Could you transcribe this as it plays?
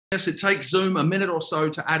Yes, it takes Zoom a minute or so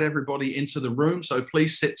to add everybody into the room, so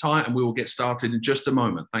please sit tight and we will get started in just a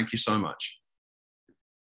moment. Thank you so much.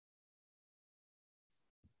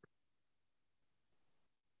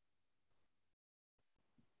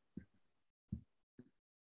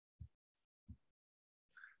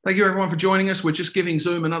 Thank you everyone for joining us. We're just giving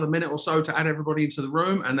Zoom another minute or so to add everybody into the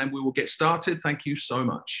room and then we will get started. Thank you so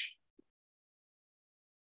much.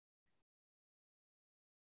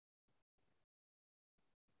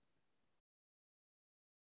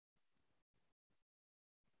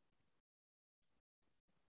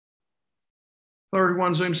 Hello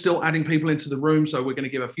everyone, Zoom's still adding people into the room, so we're going to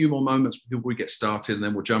give a few more moments before we get started and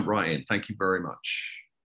then we'll jump right in. Thank you very much.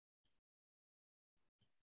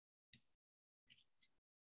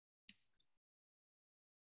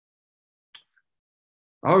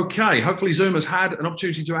 Okay, hopefully Zoom has had an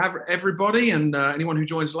opportunity to have everybody and anyone who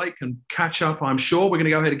joins late can catch up, I'm sure. We're going to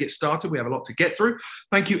go ahead and get started. We have a lot to get through.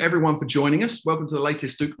 Thank you everyone for joining us. Welcome to the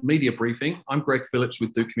latest Duke Media Briefing. I'm Greg Phillips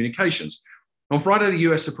with Duke Communications. On Friday, the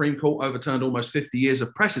US Supreme Court overturned almost 50 years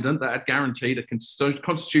of precedent that had guaranteed a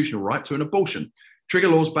constitutional right to an abortion. Trigger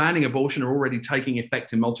laws banning abortion are already taking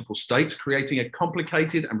effect in multiple states, creating a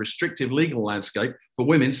complicated and restrictive legal landscape for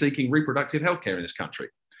women seeking reproductive health care in this country.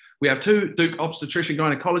 We have two Duke obstetrician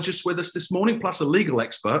gynecologists with us this morning, plus a legal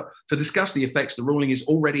expert to discuss the effects the ruling is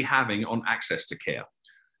already having on access to care.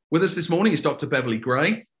 With us this morning is Dr. Beverly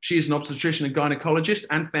Gray. She is an obstetrician and gynecologist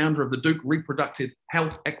and founder of the Duke Reproductive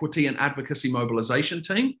Health, Equity and Advocacy Mobilization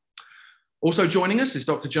Team. Also joining us is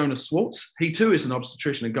Dr. Jonas Swartz. He too is an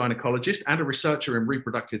obstetrician and gynecologist and a researcher in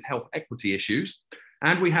reproductive health equity issues.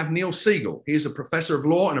 And we have Neil Siegel. He is a professor of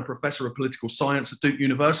law and a professor of political science at Duke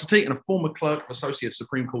University and a former clerk of Associate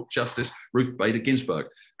Supreme Court Justice Ruth Bader Ginsburg.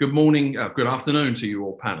 Good morning, good afternoon to you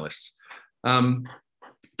all panelists.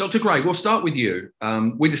 Dr. Gray, we'll start with you.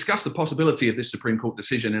 We discussed the possibility of this Supreme Court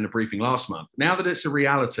decision in a briefing last month. Now that it's a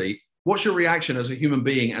reality, what's your reaction as a human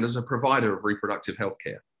being and as a provider of reproductive health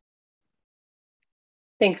care?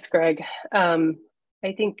 Thanks, Greg. I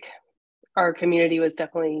think our community was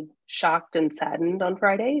definitely shocked and saddened on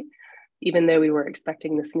Friday, even though we were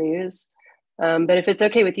expecting this news. But if it's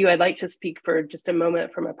okay with you, I'd like to speak for just a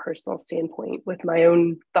moment from a personal standpoint with my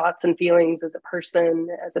own thoughts and feelings as a person,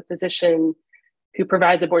 as a physician who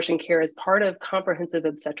provides abortion care as part of comprehensive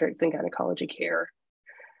obstetrics and gynecology care.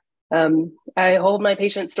 I hold my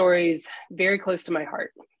patient stories very close to my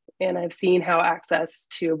heart, and I've seen how access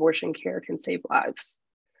to abortion care can save lives.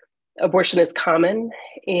 Abortion is common,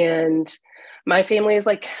 and my family is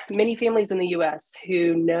like many families in the US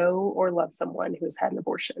who know or love someone who has had an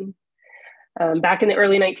abortion. Back in the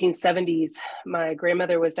early 1970s, my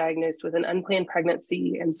grandmother was diagnosed with an unplanned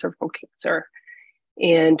pregnancy and cervical cancer.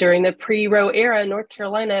 And during the pre-Roe era, North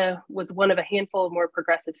Carolina was one of a handful of more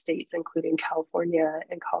progressive states, including California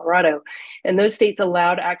and Colorado. And those states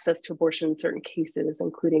allowed access to abortion in certain cases,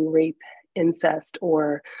 including rape, incest,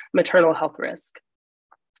 or maternal health risk.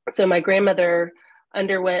 So my grandmother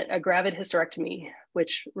underwent a gravid hysterectomy,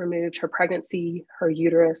 which removed her pregnancy, her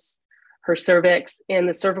uterus, her cervix, and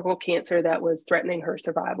the cervical cancer that was threatening her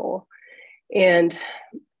survival. And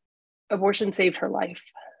abortion saved her life.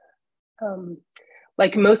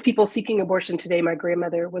 Like most people seeking abortion today, my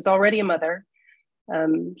grandmother was already a mother.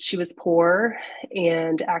 She was poor,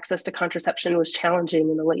 and access to contraception was challenging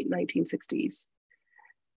in the late 1960s.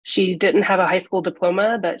 She didn't have a high school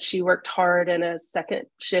diploma, but she worked hard in a second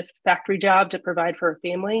shift factory job to provide for her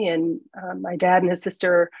family. And my dad and his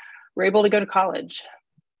sister were able to go to college.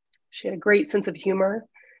 She had a great sense of humor.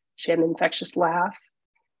 She had an infectious laugh.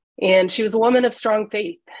 And she was a woman of strong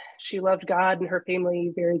faith. She loved God and her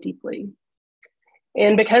family very deeply.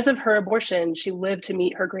 And because of her abortion, she lived to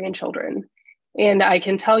meet her grandchildren. And I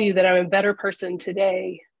can tell you that I'm a better person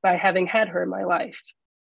today by having had her in my life.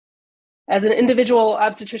 As an individual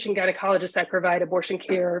obstetrician gynecologist, I provide abortion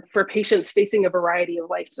care for patients facing a variety of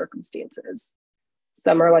life circumstances.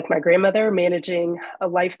 Some are like my grandmother, managing a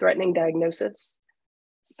life-threatening diagnosis.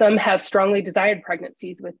 Some have strongly desired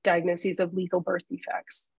pregnancies with diagnoses of lethal birth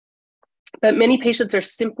defects. But many patients are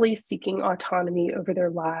simply seeking autonomy over their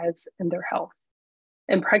lives and their health.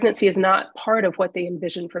 And pregnancy is not part of what they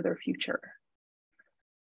envision for their future.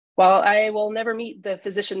 While I will never meet the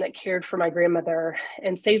physician that cared for my grandmother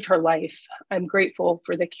and saved her life, I'm grateful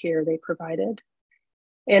for the care they provided.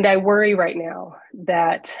 And I worry right now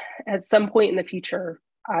that at some point in the future,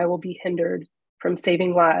 I will be hindered from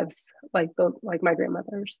saving lives like my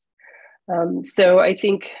grandmother's. So I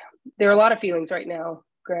think there are a lot of feelings right now,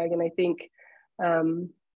 Greg, and I think,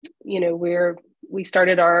 we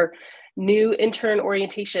started our new intern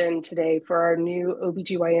orientation today for our new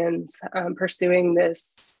OBGYNs pursuing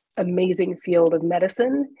this amazing field of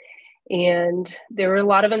medicine. And there are a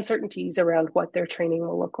lot of uncertainties around what their training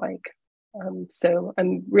will look like. So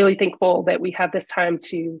I'm really thankful that we have this time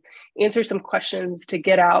to answer some questions, to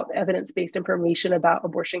get out evidence-based information about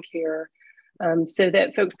abortion care, so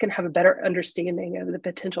that folks can have a better understanding of the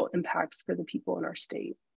potential impacts for the people in our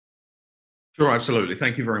state. Sure, absolutely.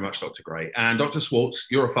 Thank you very much, Dr. Gray. And Dr. Swartz,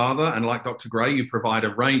 you're a father, and like Dr. Gray, you provide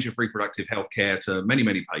a range of reproductive health care to many,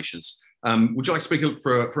 many patients. Would you like to speak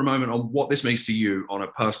for a moment on what this means to you on a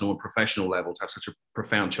personal and professional level to have such a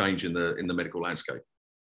profound change in the medical landscape?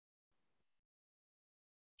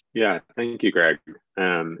 Yeah, thank you, Greg.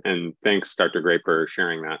 And thanks, Dr. Gray, for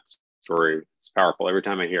sharing that story. It's powerful every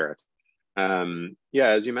time I hear it. Yeah,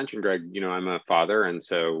 as you mentioned, Greg, I'm a father. And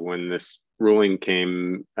so when this ruling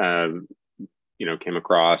came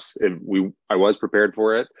across, I was prepared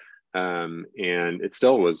for it. And it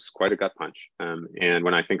still was quite a gut punch. And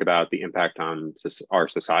when I think about the impact on our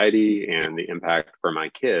society and the impact for my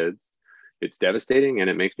kids, it's devastating, and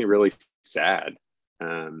it makes me really sad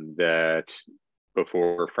that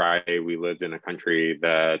before Friday, we lived in a country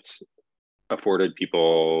that afforded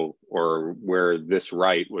people, or where this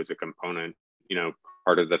right was a component,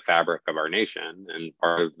 part of the fabric of our nation and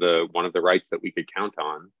part of one of the rights that we could count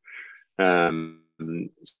on.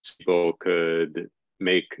 People could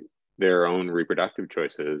make their own reproductive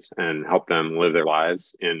choices and help them live their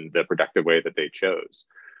lives in the productive way that they chose.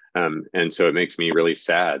 And so it makes me really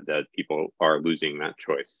sad that people are losing that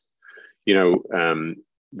choice.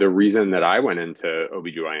 The reason that I went into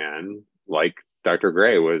OBGYN, like Dr.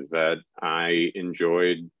 Gray, was that I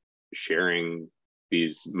enjoyed sharing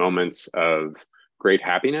these moments of great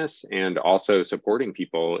happiness and also supporting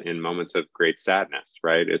people in moments of great sadness,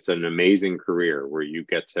 right? It's an amazing career where you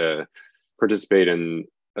get to participate in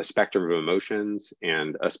a spectrum of emotions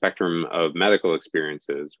and a spectrum of medical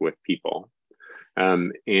experiences with people.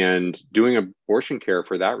 And doing abortion care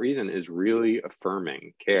for that reason is really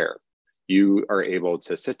affirming care. You are able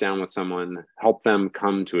to sit down with someone, help them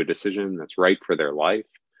come to a decision that's right for their life.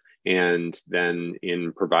 And then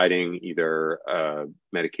in providing either a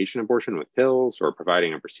medication abortion with pills or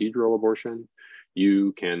providing a procedural abortion,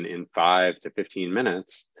 you can, in 5 to 15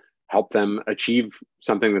 minutes, help them achieve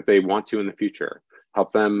something that they want to in the future,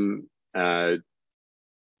 help them,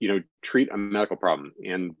 treat a medical problem.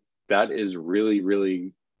 And that is really,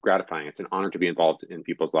 really gratifying. It's an honor to be involved in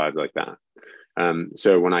people's lives like that.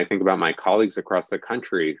 So when I think about my colleagues across the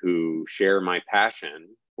country who share my passion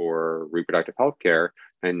for reproductive health care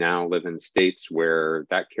and now live in states where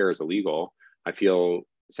that care is illegal, I feel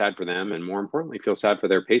sad for them, and more importantly, feel sad for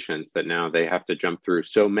their patients that now they have to jump through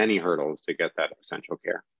so many hurdles to get that essential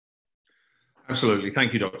care. Absolutely.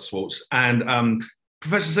 Thank you, Dr. Swartz. And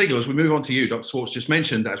Professor Siegel, as we move on to you, Dr. Swartz just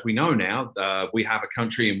mentioned, as we know now, we have a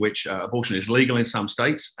country in which abortion is legal in some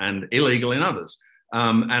states and illegal in others.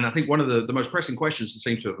 And I think one of the most pressing questions that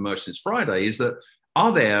seems to have emerged since Friday is that,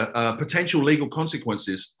 are there potential legal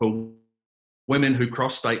consequences for women who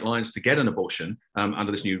cross state lines to get an abortion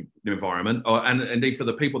under this new environment, and indeed for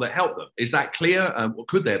the people that help them? Is that clear?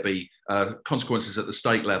 Could there be consequences at the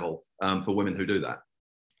state level for women who do that?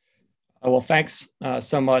 Well, thanks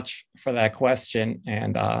so much for that question,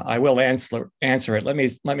 and I will answer it.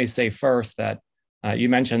 Let me say first that you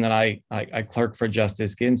mentioned that I clerked for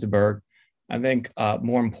Justice Ginsburg. I think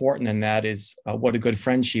more important than that is what a good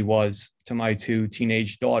friend she was to my 2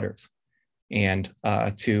 teenage daughters, and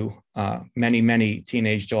to many, many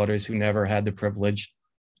teenage daughters who never had the privilege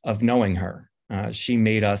of knowing her. She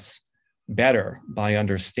made us better by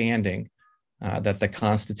understanding that the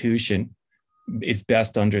Constitution is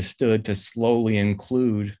best understood to slowly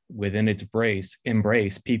include within its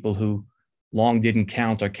embrace people who long didn't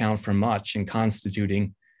count or count for much in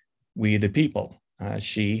constituting we the people.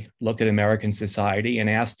 She looked at American society and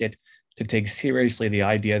asked it to take seriously the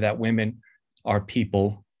idea that women are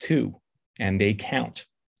people too, and they count.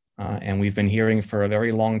 And we've been hearing for a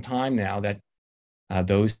very long time now that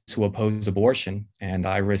those who oppose abortion, and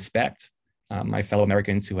I respect my fellow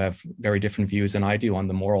Americans who have very different views than I do on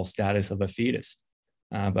the moral status of a fetus.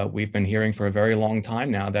 But we've been hearing for a very long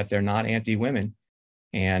time now that they're not anti-women.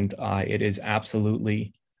 And it is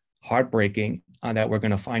absolutely heartbreaking that we're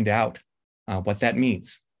going to find out what that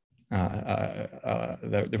means,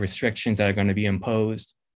 the restrictions that are going to be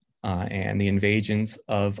imposed, and the invasions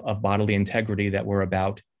of bodily integrity that we're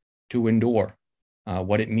about to endure,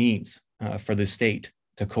 what it means for the state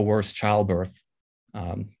to coerce childbirth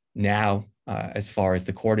now, as far as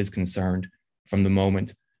the court is concerned, from the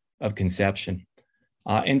moment of conception.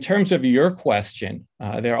 In terms of your question,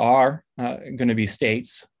 there are going to be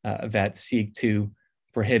states that seek to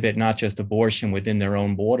prohibit not just abortion within their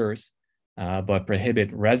own borders, but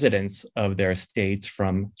prohibit residents of their states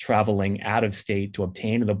from traveling out of state to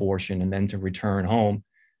obtain an abortion and then to return home,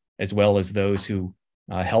 as well as those who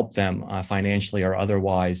help them financially or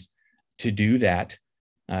otherwise to do that.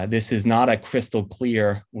 This is not a crystal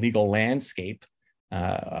clear legal landscape.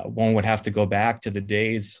 One would have to go back to the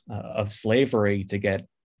days of slavery to get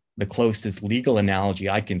the closest legal analogy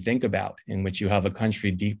I can think about, in which you have a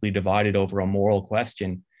country deeply divided over a moral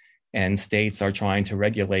question, and states are trying to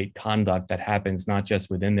regulate conduct that happens not just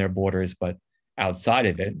within their borders, but outside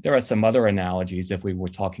of it. There are some other analogies if we were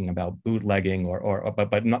talking about bootlegging,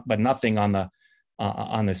 but nothing on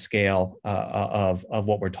the scale of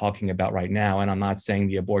what we're talking about right now. And I'm not saying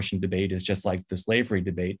the abortion debate is just like the slavery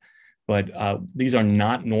debate, but these are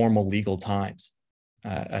not normal legal times.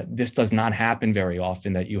 This does not happen very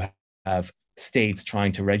often, that you have states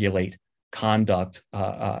trying to regulate conduct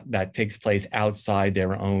that takes place outside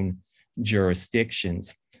their own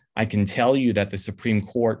jurisdictions. I can tell you that the Supreme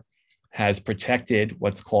Court has protected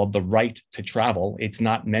what's called the right to travel. It's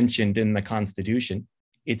not mentioned in the Constitution.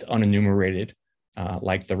 It's unenumerated,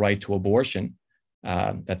 like the right to abortion,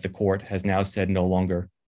 that the court has now said no longer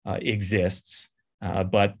exists.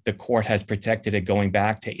 But the court has protected it going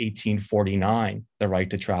back to 1849, the right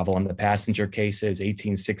to travel. In the passenger cases,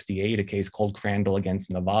 1868, a case called Crandall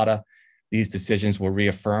against Nevada. These decisions were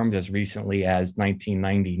reaffirmed as recently as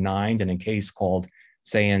 1999 in a case called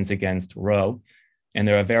𝐁𝐫𝐢𝐚 against 𝐁𝐫𝐢𝐚. And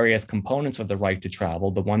there are various components of the right to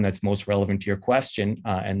travel. The one that's most relevant to your question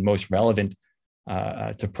and most relevant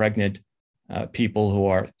to pregnant people who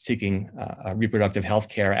are seeking reproductive health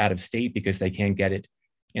care out of state because they can't get it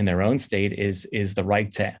in their own state is the right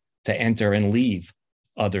to enter and leave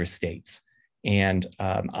other states. And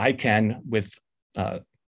I can, with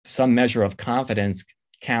some measure of confidence,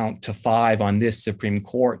 count to 5 on this Supreme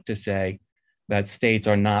Court to say that states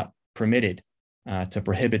are not permitted to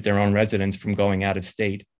prohibit their own residents from going out of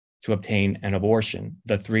state to obtain an abortion.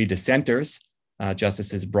 The 3 dissenters,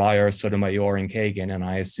 Justices Breyer, Sotomayor, and Kagan, and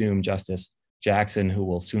I assume Justice Jackson, who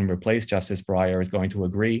will soon replace Justice Breyer, is going to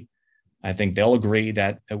agree. I think they'll agree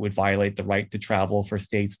that it would violate the right to travel for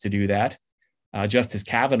states to do that. Justice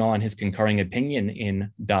Kavanaugh, in his concurring opinion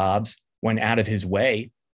in Dobbs, went out of his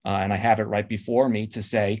way, and I have it right before me, to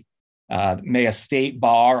say, may a state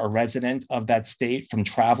bar a resident of that state from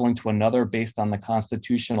traveling to another based on the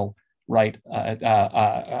constitutional right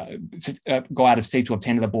to go out of state to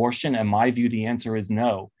obtain an abortion? In my view, the answer is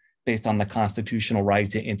no, based on the constitutional right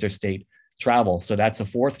to interstate travel. So that's a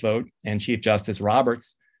 4th vote. And Chief Justice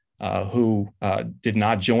Roberts, who did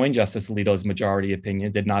not join Justice Alito's majority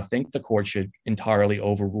opinion, did not think the court should entirely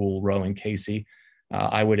overrule Roe and Casey,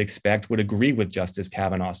 I would expect would agree with Justice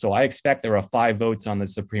Kavanaugh. So I expect there are 5 votes on the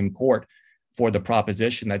Supreme Court for the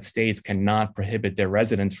proposition that states cannot prohibit their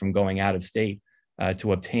residents from going out of state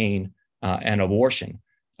to obtain an abortion.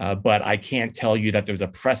 But I can't tell you that there's a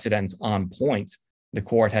precedent on point. The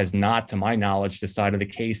court has not, to my knowledge, decided a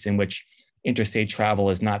case in which interstate travel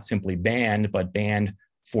is not simply banned, but banned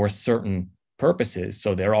for certain purposes.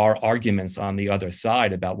 So there are arguments on the other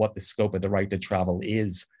side about what the scope of the right to travel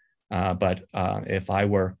is. But if I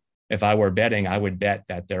were betting, I would bet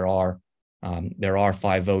that there are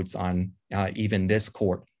 5 votes on even this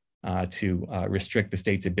court to restrict the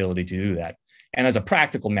state's ability to do that. And as a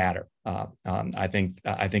practical matter, I think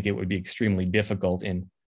it would be extremely difficult in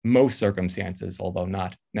most circumstances, although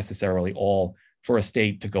not necessarily all, for a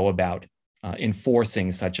state to go about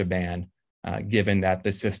enforcing such a ban, given that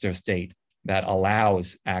the sister state that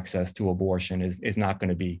allows access to abortion is not going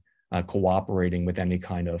to be cooperating with any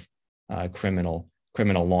kind of criminal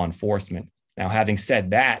law enforcement. Now, having said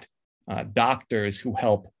that, doctors who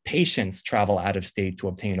help patients travel out of state to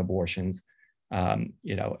obtain abortions,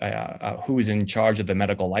 who's in charge of the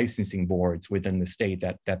medical licensing boards within the state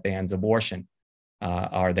that bans abortion?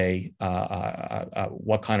 Are they?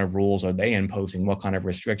 What kind of rules are they imposing? What kind of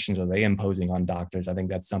restrictions are they imposing on doctors? I think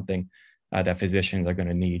that's something that physicians are going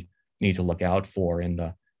to need to look out for in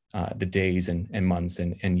the days and months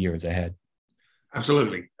and years ahead.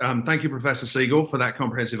 Absolutely. Thank you, Professor Siegel, for that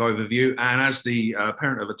comprehensive overview. And as the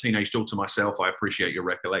parent of a teenage daughter myself, I appreciate your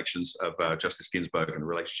recollections of Justice Ginsburg and the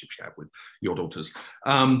relationship you have with your daughters.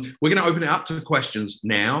 We're going to open it up to questions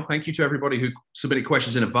now. Thank you to everybody who submitted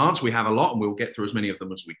questions in advance. We have a lot, and we'll get through as many of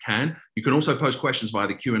them as we can. You can also post questions via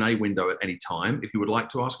the Q&A window at any time. If you would like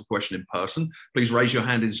to ask a question in person, please raise your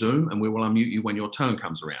hand in Zoom, and we will unmute you when your turn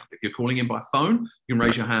comes around. If you're calling in by phone, you can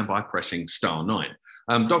raise your hand by pressing *9.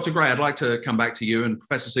 Dr. Gray, I'd like to come back to you, and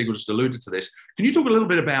Professor Siegel just alluded to this. Can you talk a little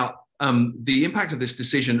bit about the impact of this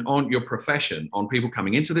decision on your profession, on people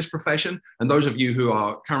coming into this profession, and those of you who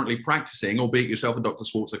are currently practicing, albeit yourself and Dr.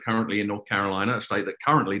 Swartz are currently in North Carolina, a state that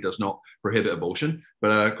currently does not prohibit abortion.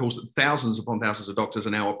 But of course, thousands upon thousands of doctors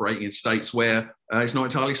are now operating in states where it's not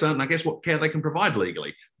entirely certain, I guess, what care they can provide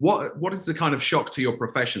legally. What is the kind of shock to your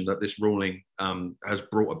profession that this ruling has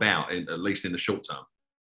brought about, at least in the short term?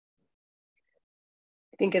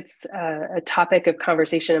 I think it's a topic of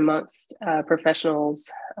conversation amongst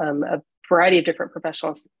professionals, a variety of different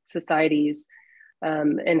professional societies,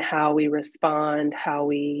 and how we respond, how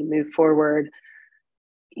we move forward.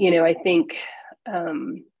 You know, I think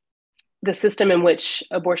the system in which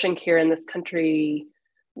abortion care in this country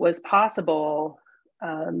was possible,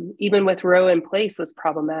 even with Roe in place, was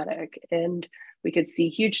problematic. And we could see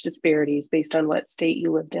huge disparities based on what state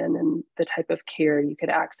you lived in and the type of care you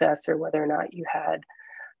could access, or whether or not you had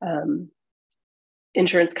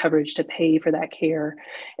insurance coverage to pay for that care.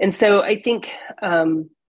 And so I think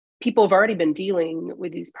people have already been dealing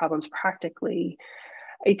with these problems practically.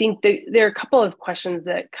 I think there are a couple of questions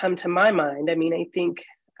that come to my mind. I mean, I think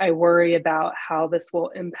I worry about how this will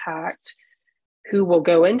impact who will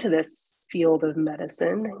go into this field of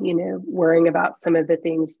medicine, you know, worrying about some of the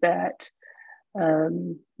things that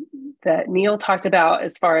that Neil talked about,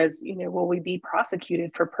 as far as, you know, will we be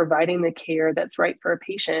prosecuted for providing the care that's right for a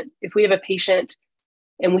patient? If we have a patient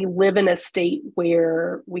and we live in a state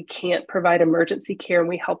where we can't provide emergency care and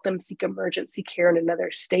we help them seek emergency care in another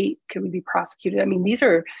state, could we be prosecuted? I mean, these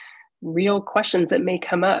are real questions that may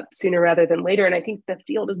come up sooner rather than later. And I think the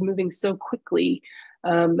field is moving so quickly.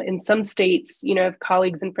 In some states, you know, I have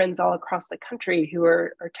colleagues and friends all across the country who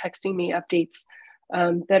are texting me updates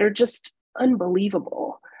that are just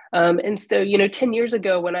unbelievable. And so, you know, 10 years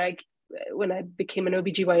ago when I became an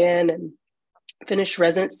OBGYN and finished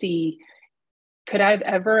residency, could I have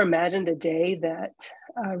ever imagined a day that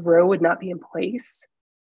Roe would not be in place?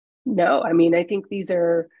 No. I mean, I think these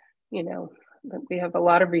are, you know, we have a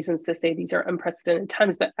lot of reasons to say these are unprecedented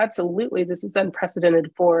times, but absolutely this is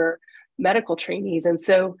unprecedented for medical trainees. And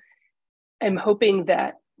so I'm hoping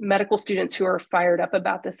that medical students who are fired up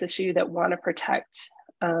about this issue, that want to protect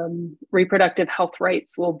reproductive health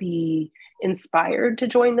rights, will be inspired to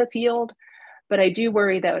join the field. But I do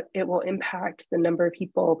worry that it will impact the number of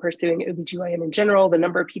people pursuing OBGYN in general, the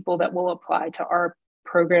number of people that will apply to our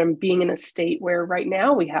program, being in a state where right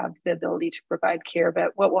now we have the ability to provide care.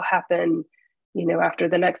 But what will happen, you know, after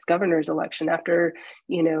the next governor's election, after,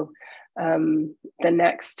 you know, the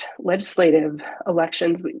next legislative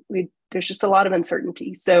elections, there's just a lot of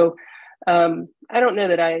uncertainty. So I don't know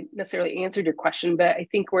that I necessarily answered your question, but I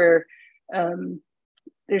think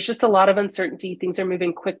there's just a lot of uncertainty. Things are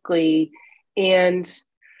moving quickly. And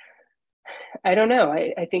I don't know,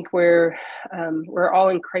 I think we're all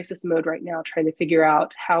in crisis mode right now, trying to figure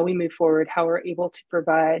out how we move forward, how we're able to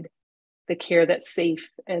provide the care that's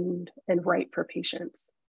safe and right for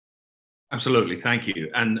patients. Absolutely, thank you.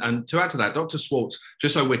 And to add to that, Dr. Swartz,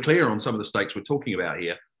 just so we're clear on some of the stakes we're talking about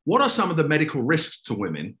here, what are some of the medical risks to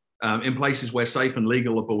women in places where safe and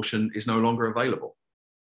legal abortion is no longer available?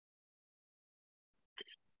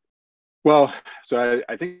 Well, so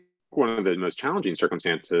I think one of the most challenging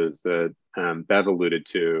circumstances that Bev alluded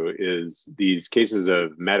to is these cases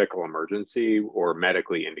of medical emergency or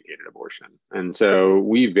medically indicated abortion. And so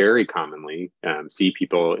we very commonly see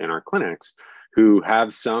people in our clinics who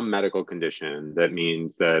have some medical condition that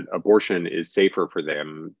means that abortion is safer for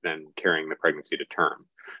them than carrying the pregnancy to term.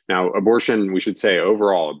 Now, abortion, we should say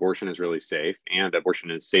overall, abortion is really safe and abortion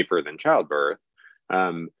is safer than childbirth.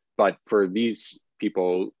 But for these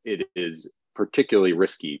people, it is particularly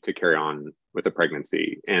risky to carry on with a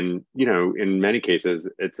pregnancy. And, you know, in many cases,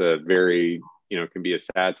 it's a very, you know, it can be a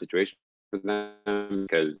sad situation for them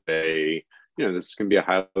because they, you know, this can be a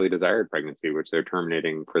highly desired pregnancy, which they're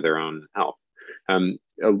terminating for their own health.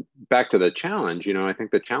 Back to the challenge, you know, I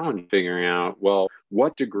think the challenge is figuring out, well,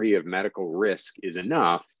 what degree of medical risk is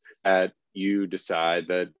enough that you decide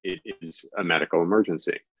that it is a medical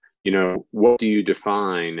emergency? You know, what do you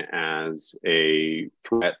define as a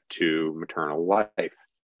threat to maternal life?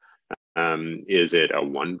 Is it a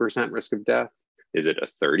 1% risk of death? Is it a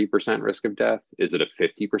 30% risk of death? Is it a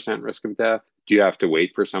 50% risk of death? Do you have to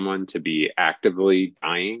wait for someone to be actively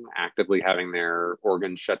dying, actively having their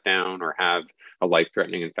organs shut down or have a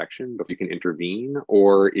life-threatening infection before you can intervene?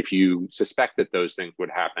 Or if you suspect that those things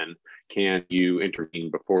would happen, can you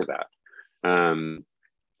intervene before that?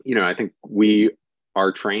 You know, I think we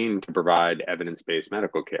are trained to provide evidence-based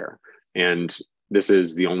medical care. And this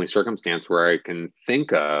is the only circumstance where I can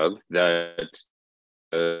think of that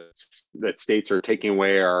that states are taking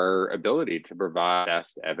away our ability to provide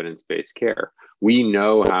best evidence-based care. We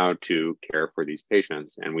know how to care for these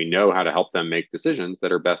patients, and we know how to help them make decisions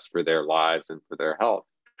that are best for their lives and for their health.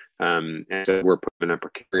 And so we're put in a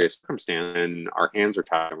precarious circumstance, and our hands are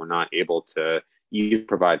tied, and we're not able to either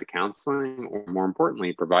provide the counseling or, more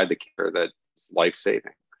importantly, provide the care that's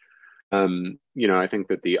life-saving. I think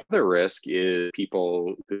that the other risk is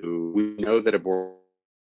people who we know that abortion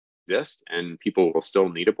exists and people will still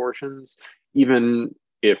need abortions, even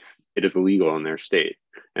if it is illegal in their state.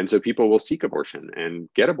 And so people will seek abortion and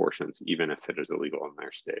get abortions, even if it is illegal in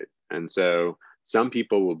their state. And so some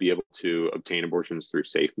people will be able to obtain abortions through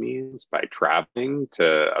safe means by traveling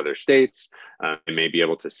to other states. They may be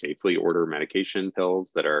able to safely order medication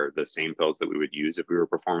pills that are the same pills that we would use if we were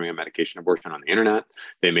performing a medication abortion on the internet.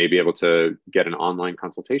 They may be able to get an online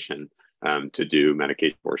consultation to do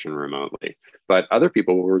medication abortion remotely. But other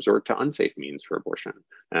people will resort to unsafe means for abortion.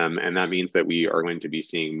 And that means that we are going to be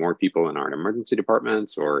seeing more people in our emergency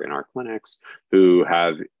departments or in our clinics who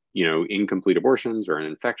have incomplete abortions or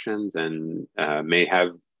infections and may have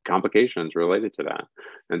complications related to that.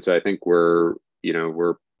 And so I think we're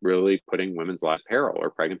really putting women's lives at peril,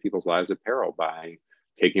 or pregnant people's lives at peril, by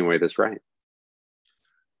taking away this right.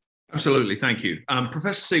 Absolutely. Thank you.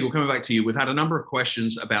 Professor 𝐁𝐫𝐢𝐚, coming back to you, we've had a number of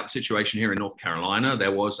questions about the situation here in North Carolina.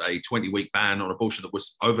 There was a 20-week ban on abortion that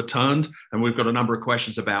was overturned, and we've got a number of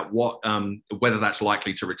questions about whether that's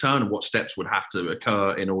likely to return and what steps would have to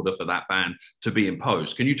occur in order for that ban to be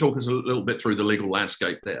imposed. Can you talk us a little bit through the legal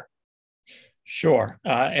landscape there? Sure.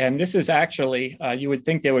 And this is actually, you would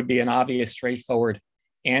think there would be an obvious, straightforward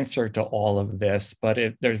answer to all of this, but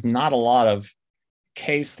there's not a lot of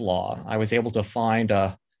case law. I was able to find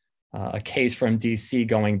a case from DC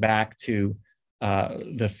going back to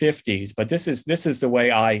the 50s, but this is the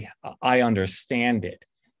way I understand it,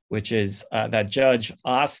 which is that Judge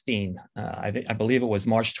Osteen, I believe it was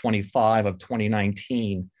March 25 of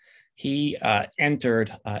 2019, he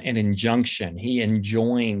entered an injunction. He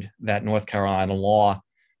enjoined that North Carolina law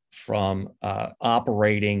from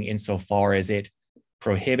operating insofar as it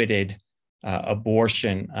prohibited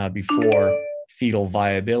abortion before fetal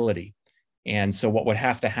viability. And so what would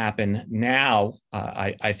have to happen now,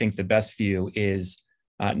 I think the best view is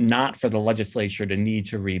not for the legislature to need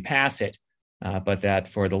to repass it, but that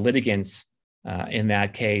for the litigants in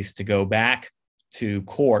that case to go back to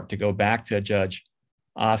court, to go back to Judge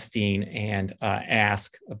Osteen and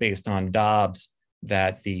ask, based on Dobbs,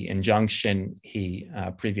 that the injunction he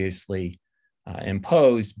previously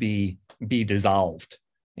imposed be dissolved,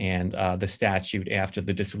 and the statute, after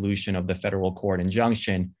the dissolution of the federal court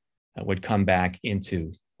injunction, would come back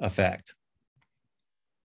into effect.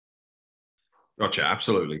 Gotcha.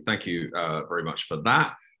 Absolutely. Thank you very much for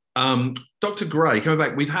that. Dr. Gray, coming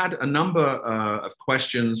back, we've had a number of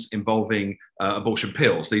questions involving abortion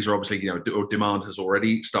pills. These are obviously, demand has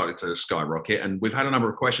already started to skyrocket, and we've had a number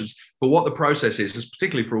of questions for what the process is,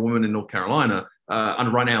 particularly for a woman in North Carolina,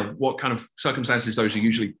 and right now, what kind of circumstances those are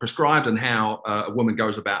usually prescribed, and how a woman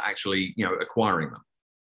goes about actually, acquiring them.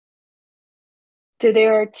 So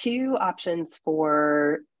there are two options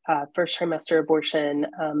for first trimester abortion,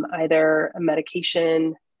 either a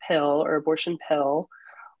medication pill or abortion pill,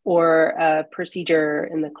 or a procedure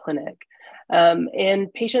in the clinic.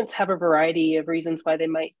 And patients have a variety of reasons why they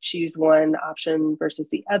might choose one option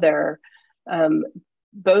versus the other.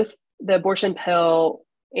 Both the abortion pill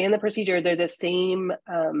and the procedure, they're the same.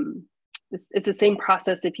 It's the same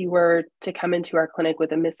process. If you were to come into our clinic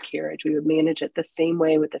with a miscarriage, we would manage it the same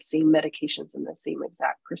way with the same medications and the same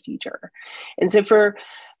exact procedure. And so for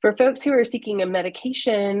folks who are seeking a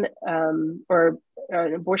medication or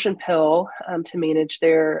an abortion pill to manage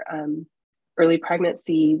their early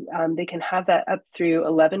pregnancy, they can have that up through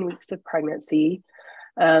 11 weeks of pregnancy.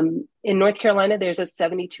 In North Carolina, there's a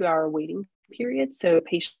 72-hour waiting period. So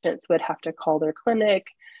patients would have to call their clinic,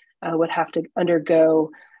 would have to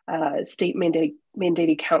undergo state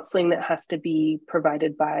mandated counseling that has to be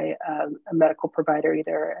provided by a medical provider,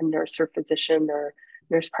 either a nurse or physician or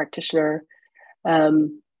nurse practitioner,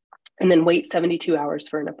 and then wait 72 hours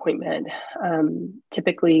for an appointment.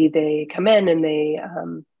 Typically, they come in and they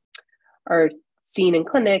are seen in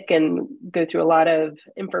clinic and go through a lot of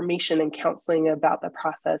information and counseling about the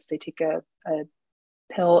process. They take a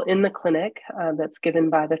pill in the clinic that's given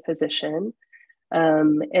by the physician.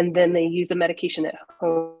 And then they use a medication at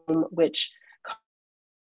home, which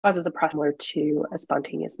causes a process similar to a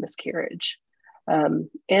spontaneous miscarriage.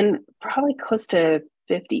 And probably close to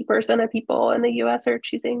 50% of people in the US are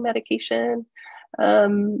choosing medication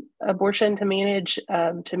abortion to manage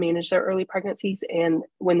their early pregnancies and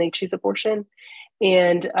when they choose abortion.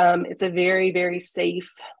 And it's a very, very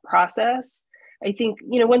safe process. I think,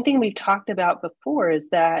 one thing we've talked about before is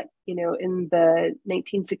that, in the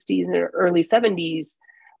 1960s and early 70s,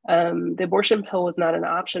 the abortion pill was not an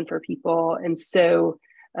option for people. And so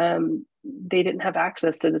they didn't have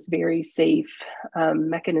access to this very safe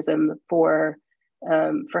mechanism for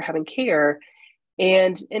having care.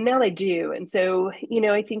 And now they do. And so,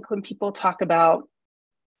 I think when people talk about,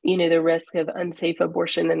 the risk of unsafe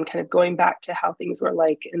abortion and kind of going back to how things were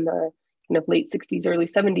like in the kind of late 60s, early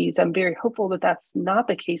 70s, I'm very hopeful that that's not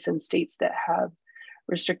the case in states that have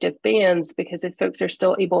restrictive bans, because if folks are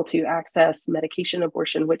still able to access medication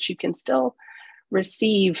abortion, which you can still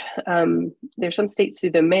receive, there's some states through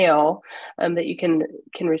the mail that you can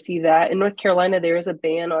receive that. In North Carolina, there is a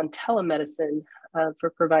ban on telemedicine for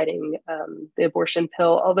providing the abortion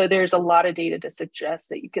pill, although there's a lot of data to suggest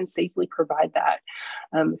that you can safely provide that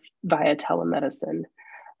via telemedicine.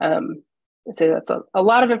 So that's a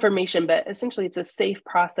lot of information, but essentially it's a safe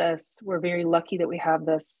process. We're very lucky that we have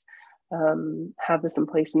this in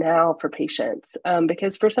place now for patients,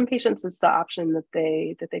 because for some patients, it's the option that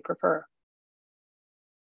they prefer.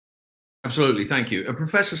 Absolutely, thank you.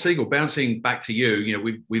 Professor Siegel, bouncing back to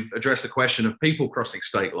you, we've addressed the question of people crossing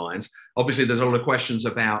state lines. Obviously, there's a lot of questions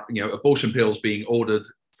about, abortion pills being ordered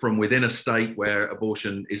from within a state where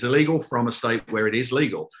abortion is illegal, from a state where it is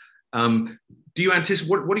legal. Do you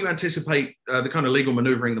anticipate, what do you anticipate the kind of legal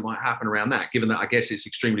maneuvering that might happen around that, given that I guess it's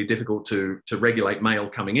extremely difficult to regulate mail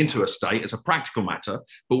coming into a state as a practical matter,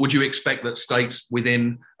 but would you expect that states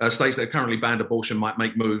within states that have currently banned abortion might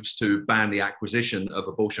make moves to ban the acquisition of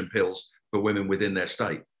abortion pills for women within their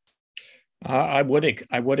state? I would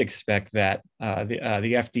expect that.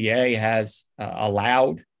 The FDA has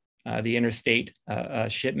allowed the interstate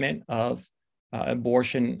shipment of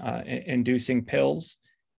abortion-inducing pills.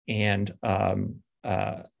 And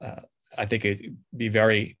I think it'd be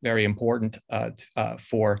very, very important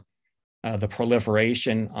for the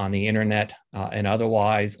proliferation on the internet and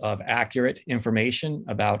otherwise of accurate information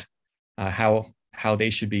about how they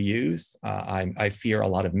should be used. I fear a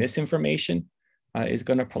lot of misinformation is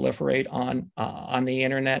going to proliferate on the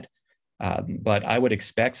internet, but I would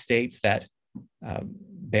expect states that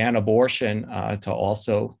ban abortion to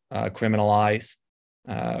also criminalize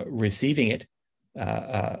receiving it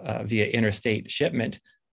via interstate shipment.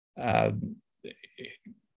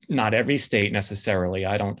 Not every state necessarily.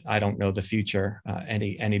 I don't know the future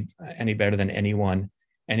any better than anyone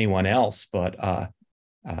else. But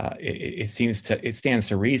it stands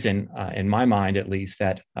to reason, in my mind at least,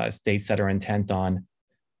 that states that are intent on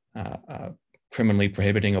criminally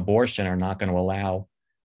prohibiting abortion are not going to allow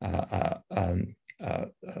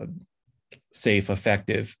safe,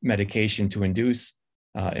 effective medication to induce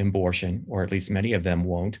abortion, or at least many of them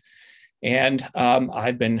won't. And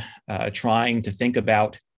I've been trying to think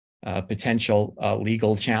about potential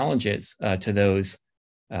legal challenges to those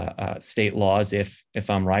state laws if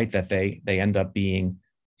I'm right that they end up being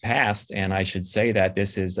passed. And I should say that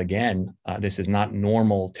this is not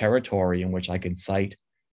normal territory in which I can cite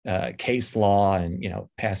case law and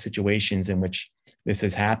past situations in which this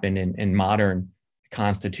has happened in modern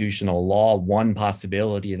constitutional law. One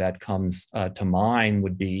possibility that comes to mind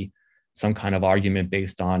would be some kind of argument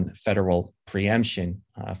based on federal preemption.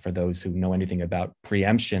 For those who know anything about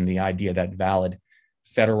preemption, the idea that valid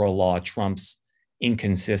federal law trumps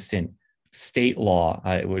inconsistent state law,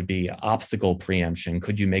 it would be obstacle preemption.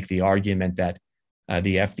 Could you make the argument that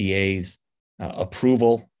the FDA's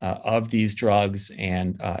approval of these drugs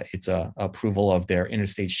and its approval of their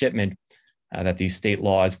interstate shipment, that these state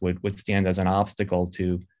laws would stand as an obstacle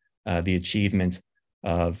to the achievement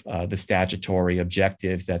of the statutory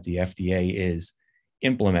objectives that the FDA is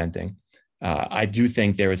implementing? I do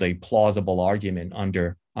think there is a plausible argument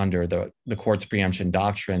under the court's preemption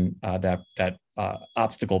doctrine that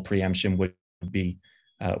obstacle preemption would be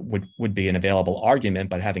an available argument.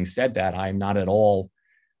 But having said that, I'm not at all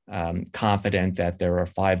confident that there are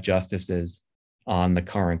 5 justices on the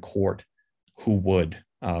current court who would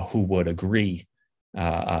agree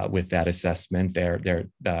with that assessment. There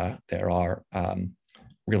are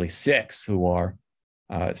really 6 who are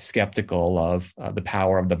skeptical of the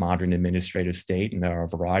power of the modern administrative state, and there are a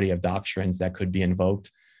variety of doctrines that could be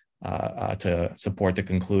invoked to support the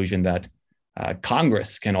conclusion that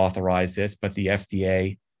Congress can authorize this, but the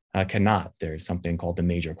FDA cannot. There's something called the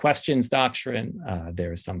major questions doctrine.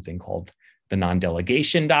 There's something called the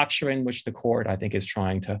non-delegation doctrine, which the court, I think, is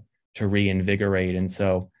trying to reinvigorate. And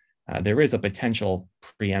so there is a potential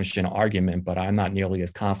preemption argument, but I'm not nearly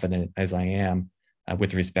as confident as I am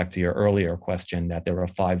with respect to your earlier question that there are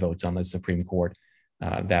 5 votes on the Supreme Court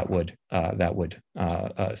that would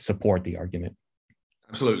support the argument.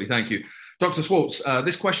 Absolutely, thank you. Dr. Schwartz,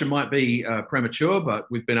 this question might be premature, but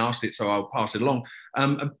we've been asked it, so I'll pass it along.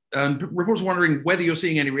 And reporters are wondering whether you're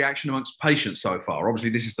seeing any reaction amongst patients so far. Obviously,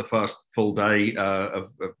 this is the first full day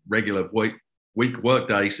of regular week work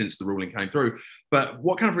day since the ruling came through. But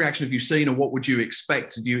what kind of reaction have you seen, and what would you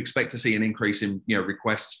expect? Do you expect to see an increase in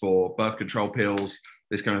requests for birth control pills,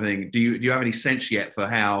 this kind of thing? Do you have any sense yet for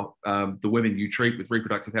how the women you treat with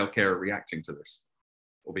reproductive health care are reacting to this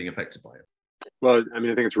or being affected by it? Well, I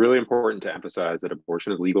mean, I think it's really important to emphasize that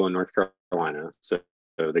abortion is legal in North Carolina. So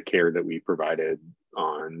the care that we provided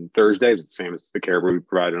on Thursday is the same as the care we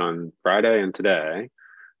provided on Friday and today.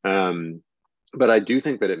 But I do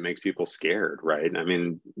think that it makes people scared, right? I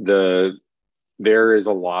mean, there is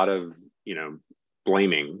a lot of,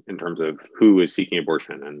 blaming in terms of who is seeking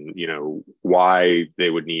abortion and, why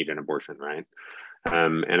they would need an abortion, right?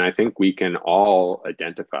 And I think we can all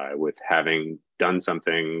identify with having done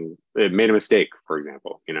something, made a mistake, for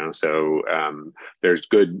example, so there's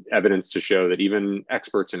good evidence to show that even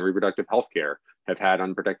experts in reproductive health care have had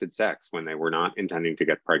unprotected sex when they were not intending to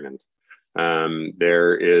get pregnant.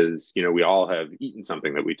 There is, we all have eaten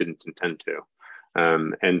something that we didn't intend to.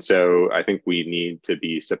 And so I think we need to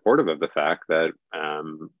be supportive of the fact that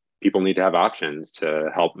people need to have options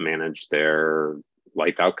to help manage their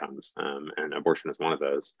life outcomes, and abortion is one of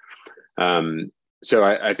those. So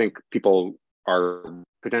I think people are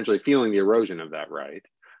potentially feeling the erosion of that right,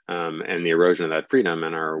 and the erosion of that freedom,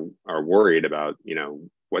 and are worried about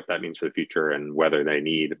what that means for the future and whether they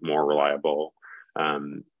need more reliable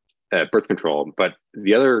birth control. But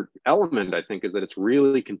the other element, I think, is that it's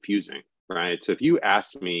really confusing, right? So if you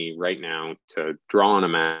asked me right now to draw on a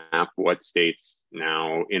map what states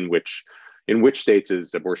now, in which states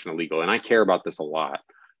is abortion illegal, and I care about this a lot,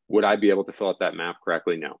 would I be able to fill out that map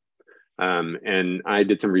correctly? No. And I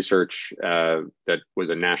did some research that was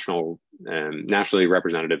a nationally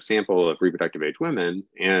representative sample of reproductive age women,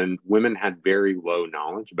 and women had very low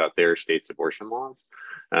knowledge about their state's abortion laws.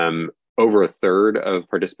 Over a third of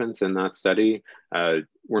participants in that study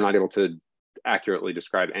were not able to accurately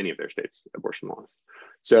describe any of their state's abortion laws.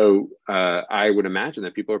 So I would imagine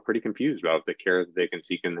that people are pretty confused about the care that they can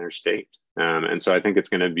seek in their state. And so I think it's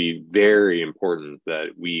going to be very important that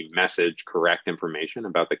we message correct information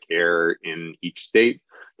about the care in each state,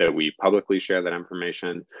 that we publicly share that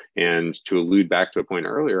information. And to allude back to a point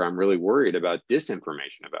earlier, I'm really worried about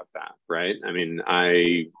disinformation about that, right? I mean,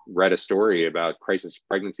 I read a story about crisis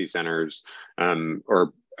pregnancy centers,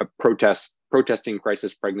 or a protesting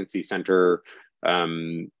crisis pregnancy center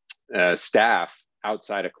staff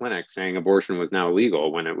outside a clinic saying abortion was now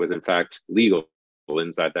legal when it was in fact legal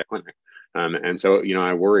inside that clinic. And so,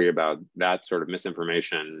 I worry about that sort of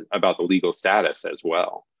misinformation about the legal status as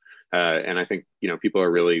well. And I think, people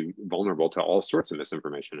are really vulnerable to all sorts of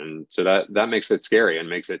misinformation. And so that makes it scary and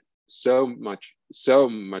makes it so much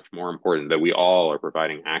more important that we all are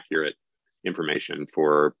providing accurate information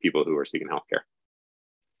for people who are seeking healthcare.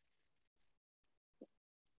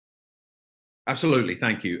 Absolutely,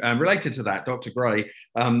 thank you. Related to that, Dr. Gray,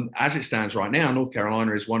 as it stands right now, North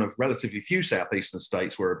Carolina is one of relatively few southeastern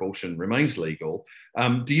states where abortion remains legal.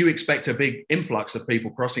 Do you expect a big influx of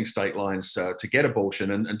people crossing state lines to get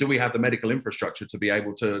abortion? And do we have the medical infrastructure to be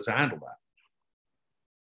able to handle that?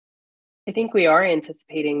 I think we are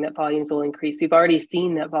anticipating that volumes will increase. We've already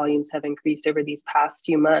seen that volumes have increased over these past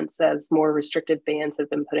few months as more restrictive bans have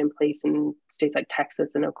been put in place in states like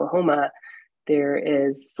Texas and Oklahoma. There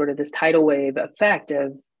is sort of this tidal wave effect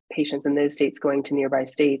of patients in those states going to nearby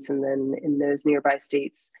states. And then in those nearby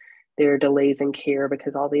states, there are delays in care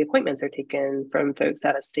because all the appointments are taken from folks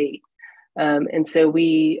out of state. And so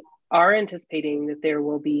we are anticipating that there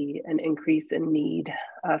will be an increase in need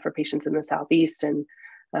for patients in the Southeast. And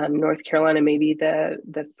North Carolina may be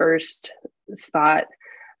the first spot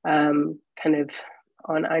kind of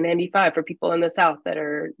on I-95 for people in the South that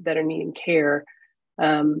are needing care.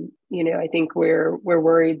 I think we're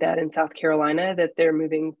worried that in South Carolina that they're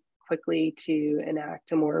moving quickly to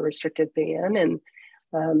enact a more restrictive ban,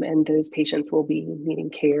 and those patients will be needing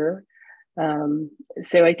care.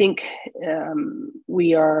 So I think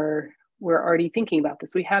we're already thinking about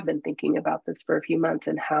this. We have been thinking about this for a few months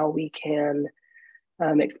and how we can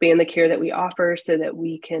expand the care that we offer so that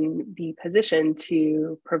we can be positioned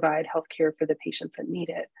to provide healthcare for the patients that need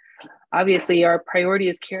it. Obviously, our priority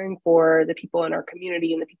is caring for the people in our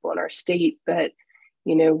community and the people in our state, but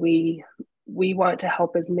we want to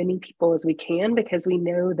help as many people as we can because we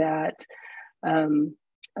know that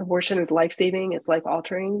abortion is life-saving, it's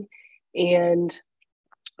life-altering, and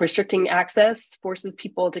restricting access forces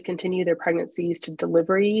people to continue their pregnancies to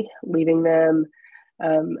delivery, leaving them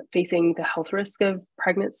facing the health risk of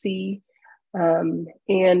pregnancy.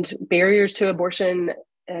 And barriers to abortion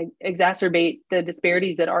exacerbate the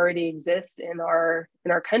disparities that already exist in our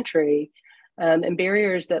country. And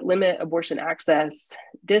barriers that limit abortion access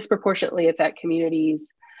disproportionately affect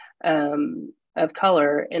communities of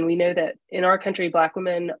color. And we know that in our country, Black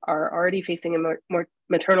women are already facing a more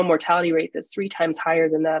maternal mortality rate that's 3 times higher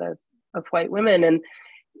than that of white women. And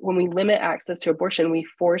when we limit access to abortion, we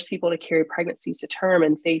force people to carry pregnancies to term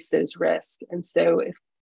and face those risks. And so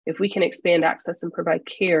if we can expand access and provide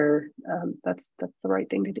care, that's the right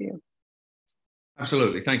thing to do.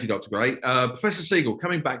 Absolutely. Thank you, Dr. Gray. Professor Siegel,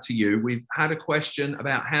 coming back to you, we've had a question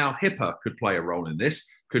about how HIPAA could play a role in this.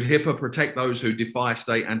 Could HIPAA protect those who defy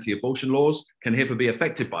state anti-abortion laws? Can HIPAA be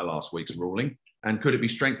affected by last week's ruling? And could it be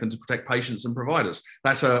strengthened to protect patients and providers?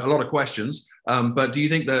 That's a lot of questions. But do you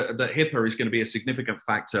think that HIPAA is going to be a significant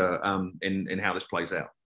factor in how this plays out?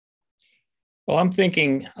 Well, I'm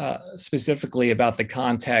thinking specifically about the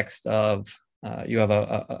context of you have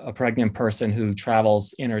a pregnant person who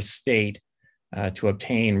travels interstate to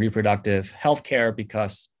obtain reproductive health care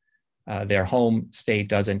because their home state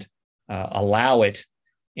doesn't allow it.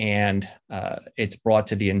 And it's brought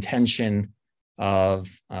to the attention of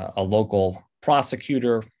a local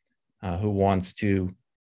prosecutor who wants to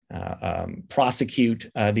prosecute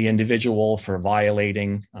the individual for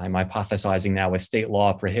violating, I'm hypothesizing now, a state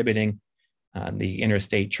law prohibiting the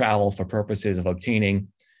interstate travel for purposes of obtaining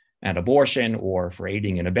an abortion or for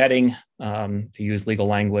aiding and abetting, to use legal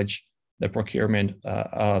language, the procurement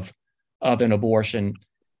of an abortion.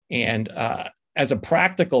 And as a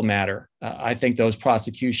practical matter, I think those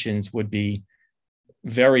prosecutions would be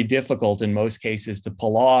very difficult in most cases to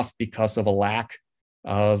pull off because of a lack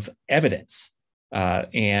of evidence.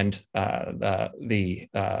 And the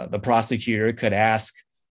prosecutor could ask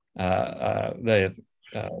the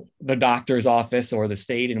doctor's office or the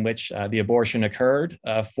state in which the abortion occurred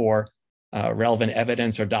for relevant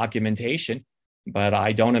evidence or documentation. But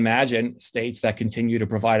I don't imagine states that continue to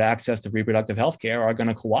provide access to reproductive health care are going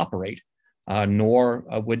to cooperate, nor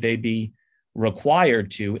would they be required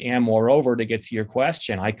to. And moreover, to get to your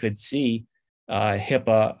question, I could see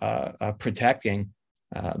HIPAA protecting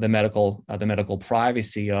the medical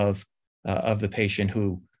privacy of the patient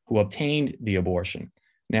who obtained the abortion.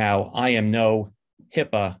 Now, I am no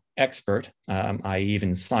HIPAA expert. I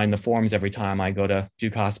even sign the forms every time I go to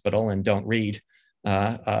Duke Hospital and don't read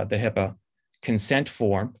the HIPAA consent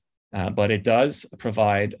form, but it does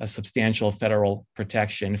provide a substantial federal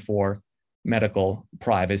protection for medical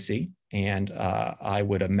privacy. And I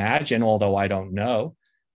would imagine, although I don't know,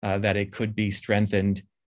 that it could be strengthened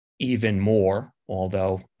even more,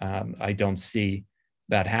 although I don't see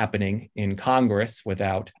that happening in Congress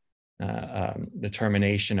without the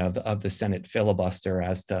termination of the Senate filibuster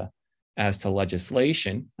as to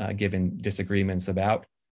legislation, given disagreements about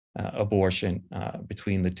abortion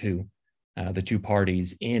between the two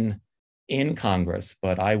parties in Congress.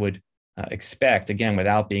 But I would expect, again,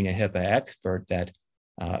 without being a HIPAA expert, that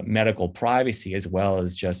medical privacy, as well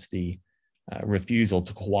as just the refusal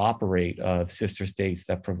to cooperate of sister states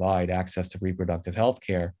that provide access to reproductive health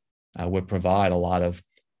care, would provide a lot of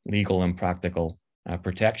legal and practical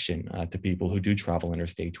protection to people who do travel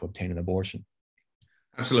interstate to obtain an abortion.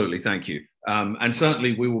 Absolutely, thank you. And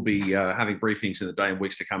certainly we will be having briefings in the day and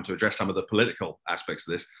weeks to come to address some of the political aspects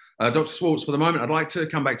of this. Dr. Schwartz, for the moment, I'd like to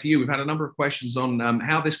come back to you. We've had a number of questions on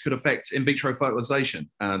how this could affect in vitro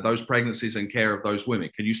fertilization, those pregnancies and care of those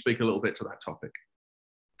women. Can you speak a little bit to that topic?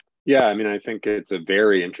 Yeah, I mean, I think it's a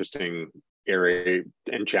very interesting area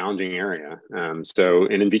and challenging area. So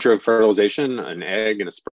in vitro fertilization, an egg and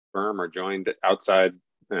a sperm are joined outside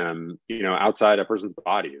outside a person's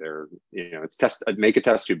body. They're, it's make a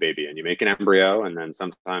test tube baby, and you make an embryo, and then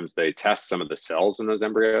sometimes they test some of the cells in those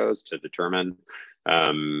embryos to determine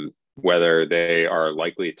whether they are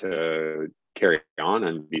likely to carry on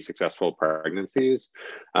and be successful pregnancies.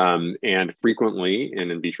 And frequently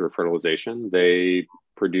in vitro fertilization, they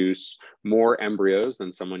produce more embryos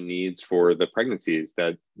than someone needs for the pregnancies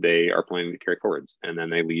that they are planning to carry forwards. And then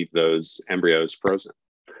they leave those embryos frozen.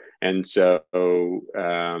 And so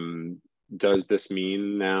does this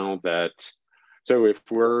mean now that, so if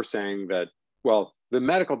we're saying that, well, the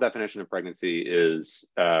medical definition of pregnancy is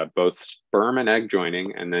both sperm and egg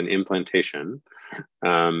joining and then implantation.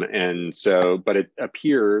 And so, but it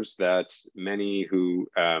appears that many who,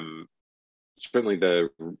 certainly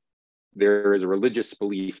there is a religious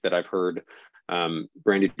belief that I've heard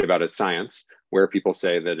brandied about as science, where people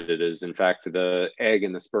say that it is in fact the egg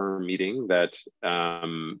and the sperm meeting that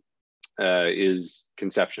is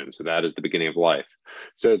conception. So that is the beginning of life.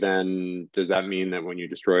 So then does that mean that when you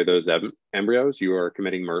destroy those embryos, you are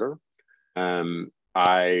committing murder?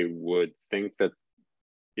 I would think that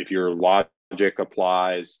if your logic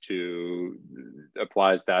applies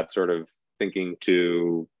that sort of thinking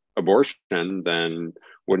to abortion, then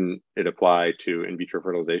wouldn't it apply to in vitro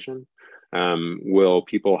fertilization? Will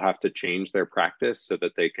people have to change their practice so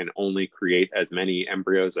that they can only create as many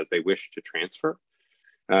embryos as they wish to transfer?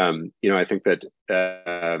 I think that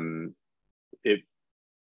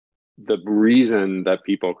the reason that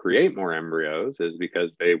people create more embryos is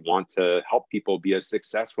because they want to help people be as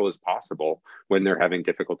successful as possible when they're having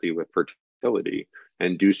difficulty with fertility,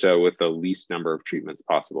 and do so with the least number of treatments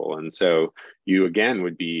possible. And so you, again,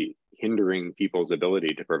 would be hindering people's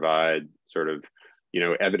ability to provide sort of,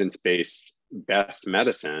 evidence-based best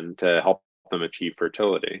medicine to help them achieve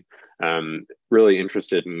fertility. Really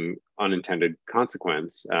interested in unintended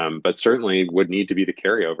consequence, but certainly would need to be the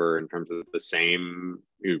carryover in terms of the same,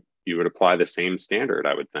 you would apply the same standard,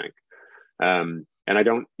 I would think. And I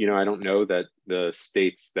don't know that the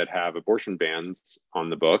states that have abortion bans on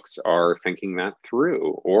the books are thinking that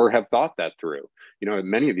through or have thought that through.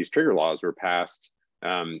 Many of these trigger laws were passed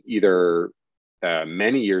either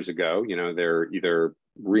many years ago, they're either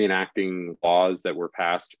reenacting laws that were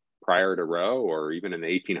passed prior to Roe or even in the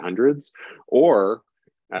 1800s, or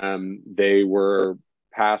they were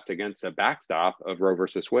passed against a backstop of Roe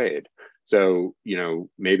versus Wade. So,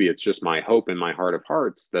 maybe it's just my hope in my heart of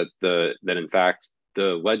hearts that in fact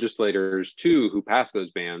the legislators too who passed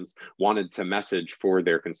those bans wanted to message for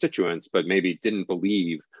their constituents, but maybe didn't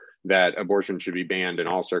believe that abortion should be banned in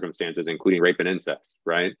all circumstances, including rape and incest,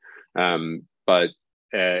 right?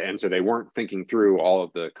 And so they weren't thinking through all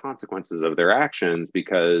of the consequences of their actions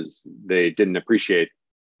because they didn't appreciate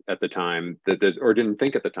at the time or didn't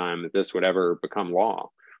think at the time that this would ever become law.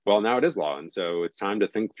 Well, now it is law. And so it's time to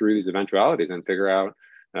think through these eventualities and figure out,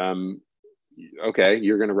 okay,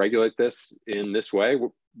 you're going to regulate this in this way.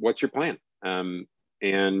 What's your plan?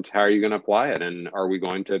 And how are you going to apply it? And are we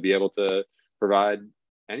going to be able to provide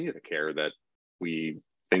any of the care that we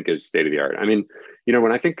think is state of the art? I mean,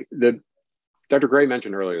 when I think Dr. Gray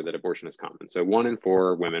mentioned earlier that abortion is common. So 1 in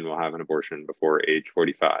 4 women will have an abortion before age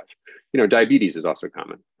 45. Diabetes is also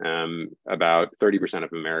common. About 33%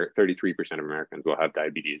 of Americans will have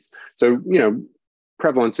diabetes. So,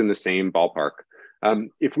 prevalence in the same ballpark.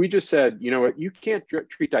 If we just said, you can't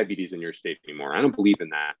treat diabetes in your state anymore, I don't believe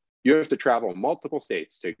in that. You have to travel multiple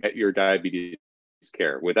states to get your diabetes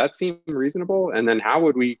care. Would that seem reasonable? And then how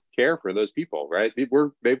would we care for those people, right?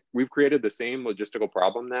 We've created the same logistical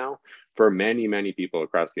problem now for many, many people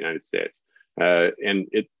across the United States. And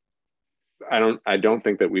I don't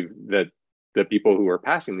think that the people who are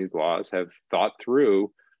passing these laws have thought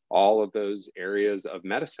through all of those areas of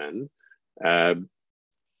medicine,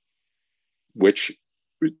 which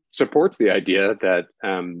supports the idea that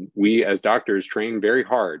we as doctors train very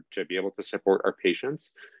hard to be able to support our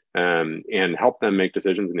patients and help them make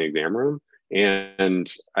decisions in the exam room.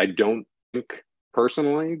 And I don't think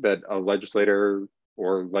personally that a legislator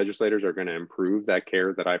or legislators are going to improve that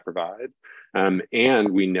care that I provide. And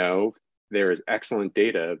we know there is excellent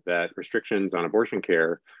data that restrictions on abortion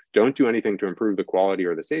care don't do anything to improve the quality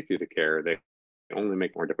or the safety of the care. They only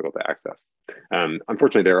make more difficult to access.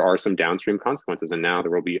 Unfortunately, there are some downstream consequences, and now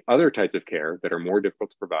there will be other types of care that are more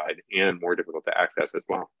difficult to provide and more difficult to access as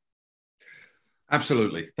well.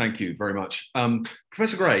 Absolutely. Thank you very much.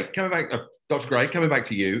 Professor Gray, Dr. Gray, coming back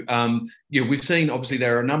to you. We've seen, obviously,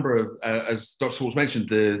 there are a number of, as Dr. Schwartz mentioned,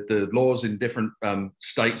 the laws in different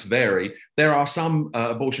states vary. There are some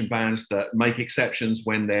abortion bans that make exceptions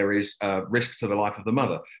when there is risk to the life of the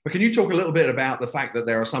mother. But can you talk a little bit about the fact that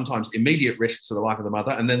there are sometimes immediate risks to the life of the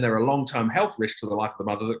mother, and then there are long-term health risks to the life of the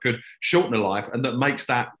mother that could shorten a life, and that makes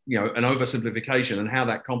that, an oversimplification, and how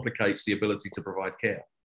that complicates the ability to provide care?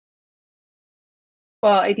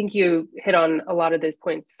 Well, I think you hit on a lot of those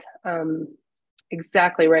points.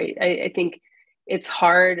 Exactly right. I think it's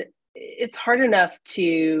hard. It's hard enough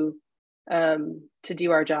to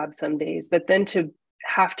do our job some days, but then to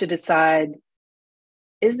have to decide,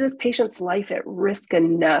 is this patient's life at risk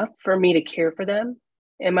enough for me to care for them?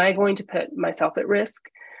 Am I going to put myself at risk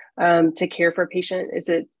to care for a patient?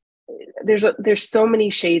 There's so many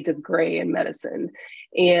shades of gray in medicine,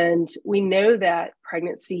 and we know that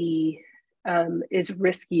pregnancy is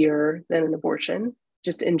riskier than an abortion,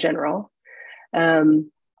 just in general. And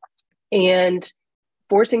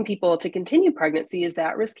forcing people to continue pregnancy, is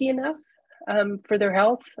that risky enough for their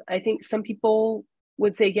health? I think some people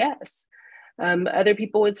would say yes. Other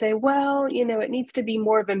people would say, well, it needs to be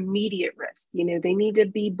more of immediate risk. They need to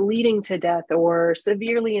be bleeding to death or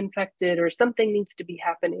severely infected, or something needs to be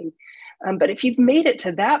happening. But if you've made it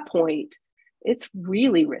to that point, it's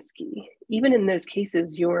really risky. Even in those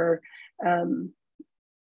cases, you're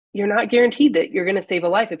you're not guaranteed that you're going to save a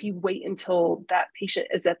life if you wait until that patient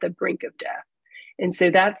is at the brink of death. And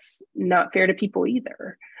so that's not fair to people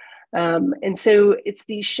either. And so it's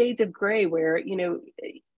these shades of gray where, you know,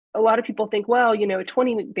 a lot of people think, well, you know, a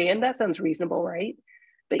 20-week ban, that sounds reasonable, right?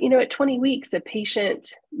 But, you know, at 20 weeks, a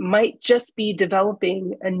patient might just be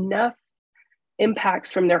developing enough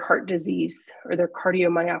impacts from their heart disease or their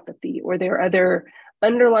cardiomyopathy or their other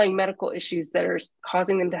underlying medical issues that are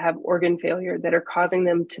causing them to have organ failure, that are causing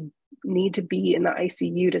them to need to be in the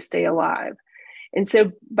ICU to stay alive. And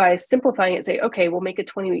so by simplifying it, say, okay, we'll make a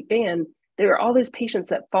 20-week ban, there are all those patients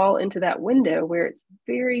that fall into that window where it's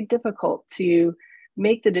very difficult to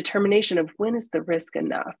make the determination of when is the risk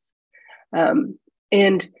enough.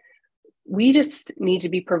 And we just need to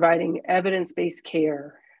be providing evidence-based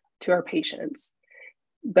care to our patients.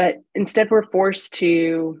 But instead, we're forced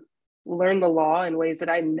to learn the law in ways that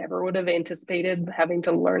I never would have anticipated having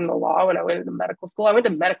to learn the law when I went into medical school. I went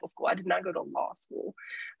to medical school. I did not go to law school.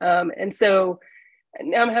 And so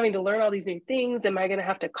now I'm having to learn all these new things. Am I going to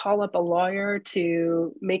have to call up a lawyer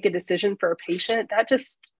to make a decision for a patient? That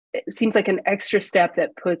just seems like an extra step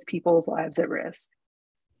that puts people's lives at risk.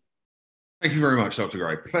 Thank you very much, Dr.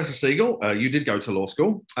 Gray. Professor Siegel, you did go to law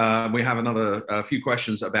school. We have another few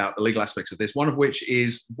questions about the legal aspects of this, one of which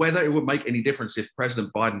is whether it would make any difference if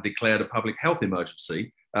President Biden declared a public health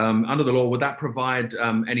emergency. Under the law, would that provide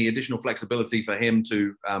any additional flexibility for him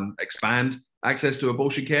to expand access to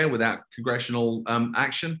abortion care without congressional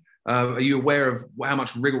action? Are you aware of how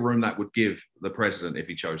much wiggle room that would give the president if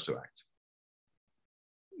he chose to act?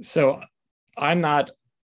 So I'm not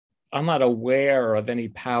aware of any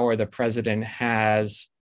power the president has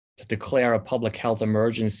to declare a public health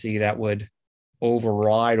emergency that would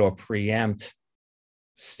override or preempt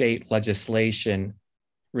state legislation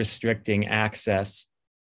restricting access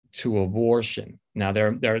to abortion. Now,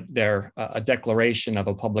 a declaration of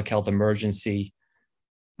a public health emergency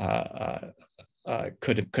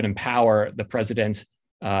could empower the president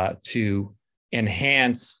to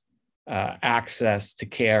enhance access to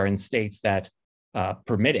care in states that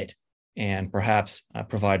permit it, and perhaps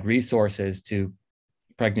provide resources to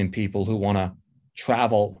pregnant people who want to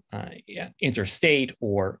travel interstate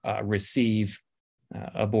or receive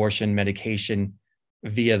abortion medication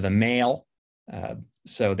via the mail.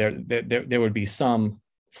 So there would be some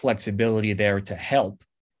flexibility there to help,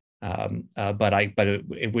 but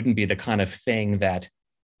it wouldn't be the kind of thing that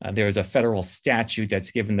there's a federal statute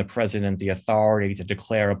that's given the president the authority to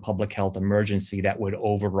declare a public health emergency that would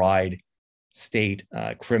override state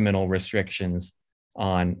criminal restrictions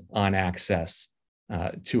on access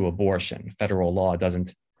to abortion. Federal law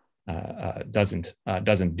doesn't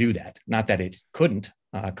do that. Not that it couldn't.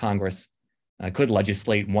 Congress could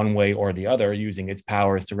legislate one way or the other using its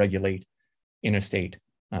powers to regulate interstate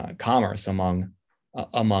commerce among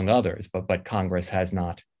others, but Congress has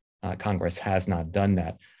not done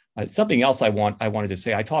that. Something else I wanted to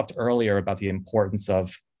say. I talked earlier about the importance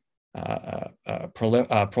of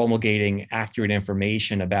promulgating accurate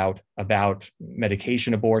information about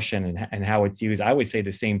medication abortion and how it's used. I would say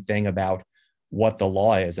the same thing about what the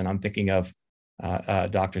law is, and I'm thinking of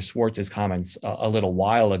Dr. Schwartz's comments a little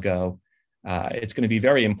while ago. It's going to be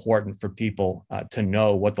very important for people to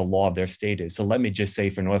know what the law of their state is. So let me just say,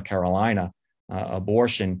 for North Carolina,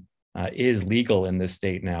 abortion is legal in this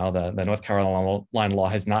state now. The North Carolina law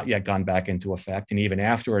has not yet gone back into effect, and even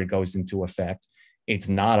after it goes into effect, it's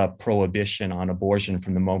not a prohibition on abortion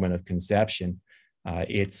from the moment of conception.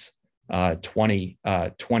 It's 20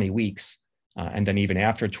 weeks. And then even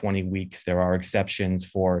after 20 weeks, there are exceptions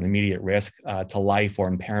for an immediate risk to life or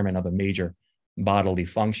impairment of a major bodily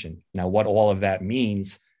function. Now, what all of that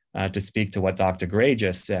means, to speak to what Dr. Gray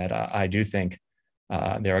just said, I do think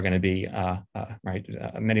there are going to be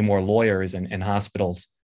many more lawyers and hospitals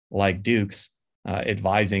like Duke's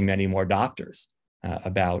advising many more doctors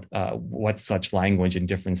about what such language in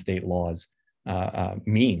different state laws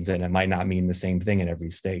means, and it might not mean the same thing in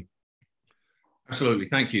every state. Absolutely,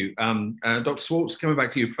 thank you. Dr. Schwartz, coming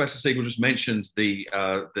back to you, Professor Siegel just mentioned the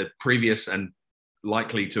previous and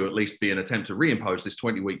likely to at least be an attempt to reimpose this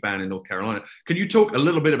 20-week ban in North Carolina. Can you talk a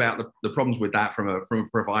little bit about the problems with that from a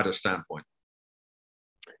provider standpoint?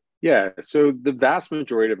 Yeah, so the vast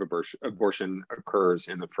majority of abortion occurs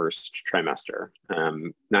in the first trimester.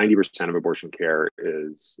 90% of abortion care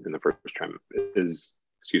is in the first trimester, is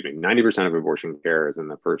 90% of abortion care is in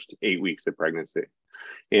the first 8 weeks of pregnancy.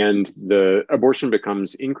 And the abortion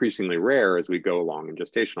becomes increasingly rare as we go along in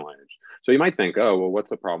gestational age. So you might think, oh, well, what's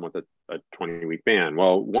the problem with a 20-week ban?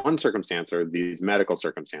 Well, one circumstance are these medical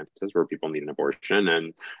circumstances where people need an abortion,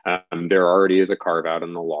 and there already is a carve out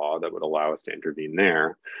in the law that would allow us to intervene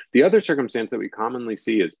there. The other circumstance that we commonly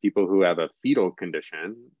see is people who have a fetal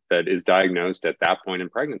condition that is diagnosed at that point in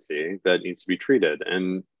pregnancy that needs to be treated.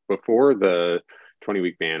 And before the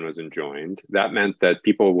 20-week ban was enjoined, that meant that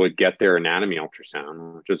people would get their anatomy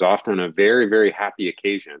ultrasound, which is often a very, very happy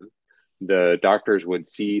occasion. The doctors would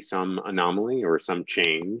see some anomaly or some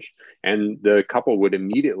change, and the couple would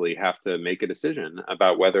immediately have to make a decision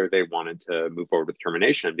about whether they wanted to move forward with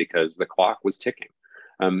termination because the clock was ticking.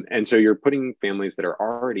 And so you're putting families that are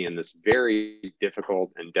already in this very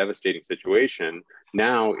difficult and devastating situation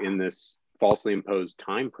now in this falsely imposed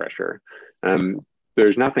time pressure.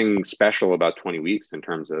 There's nothing special about 20 weeks in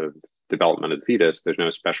terms of development of the fetus. There's no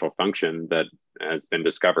special function that has been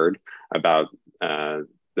discovered about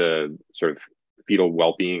the sort of fetal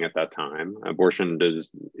well-being at that time. Abortion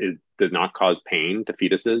does not cause pain to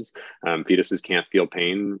fetuses. Fetuses can't feel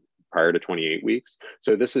pain prior to 28 weeks.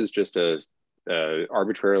 So this is just a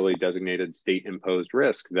arbitrarily designated state-imposed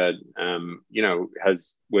risk that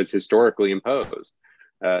was historically imposed.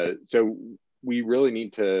 So we really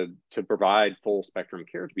need to provide full spectrum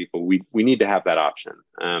care to people. We need to have that option.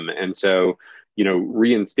 And so,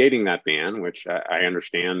 reinstating that ban, which I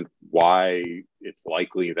understand why it's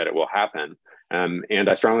likely that it will happen. And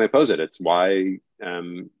I strongly oppose it. It's why,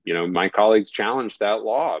 my colleagues challenged that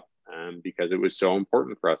law because it was so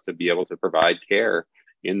important for us to be able to provide care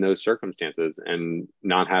in those circumstances and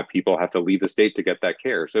not have people have to leave the state to get that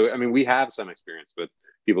care. So, I mean, we have some experience with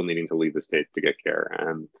people needing to leave the state to get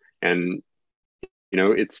care. And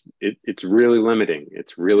it's really limiting.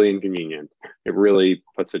 It's really inconvenient. It really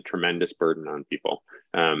puts a tremendous burden on people.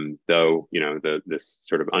 Though, this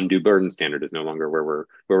sort of undue burden standard is no longer where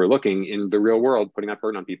we're looking. In the real world, putting that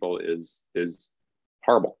burden on people is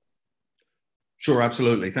horrible. Sure,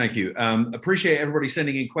 absolutely. Thank you. Appreciate everybody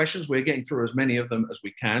sending in questions. We're getting through as many of them as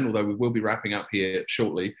we can, although we will be wrapping up here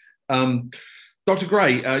shortly. Dr.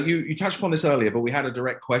 Gray, you touched upon this earlier, but we had a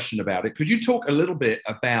direct question about it. Could you talk a little bit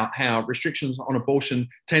about how restrictions on abortion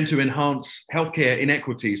tend to enhance healthcare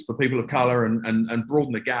inequities for people of color and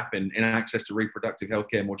broaden the gap in access to reproductive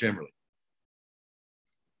healthcare more generally?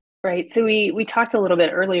 Right. So we talked a little bit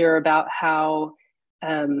earlier about how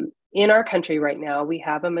in our country right now, we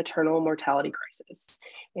have a maternal mortality crisis.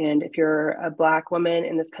 And if you're a Black woman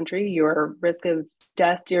in this country, your risk of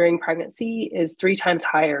death during pregnancy is 3 times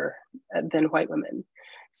higher than white women.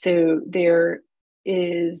 So there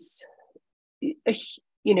is,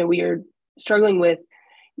 we are struggling with,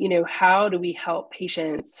 how do we help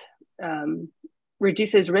patients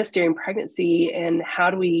reduce his risk during pregnancy, and how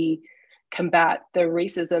do we combat the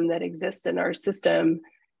racism that exists in our system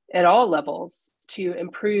at all levels to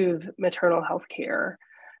improve maternal health care.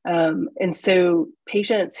 And so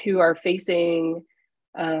patients who are facing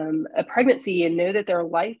a pregnancy and know that their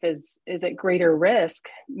life is at greater risk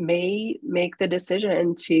may make the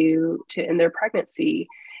decision to end their pregnancy.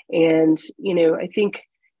 And, I think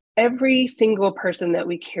every single person that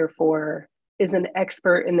we care for is an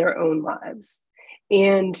expert in their own lives.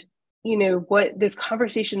 And, what those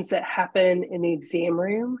conversations that happen in the exam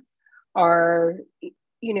room are,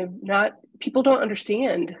 not, people don't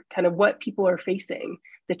understand kind of what people are facing,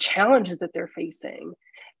 the challenges that they're facing,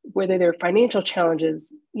 whether they're financial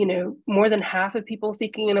challenges. More than half of people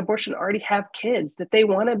seeking an abortion already have kids that they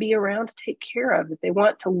want to be around to take care of, that they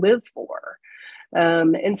want to live for.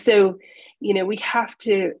 And so, we have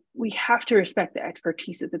to respect the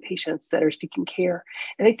expertise of the patients that are seeking care.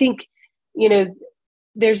 And I think,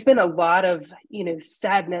 there's been a lot of,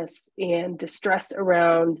 sadness and distress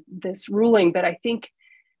around this ruling, but I think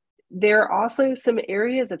there are also some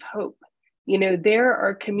areas of hope. There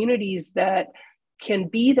are communities that can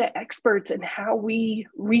be the experts in how we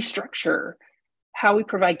restructure how we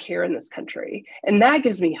provide care in this country. And that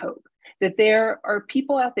gives me hope that there are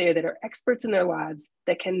people out there that are experts in their lives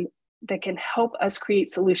that can help us create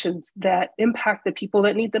solutions that impact the people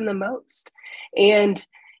that need them the most. And,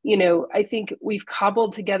 I think we've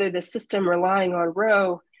cobbled together this system relying on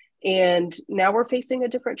Roe, and now we're facing a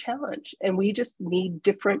different challenge, and we just need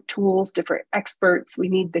different tools, different experts. We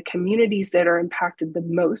need the communities that are impacted the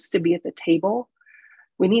most to be at the table.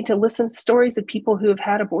 We need to listen to stories of people who have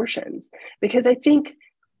had abortions, because I think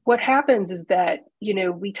what happens is that,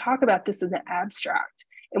 we talk about this in the abstract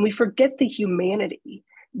and we forget the humanity,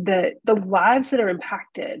 the lives that are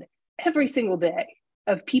impacted every single day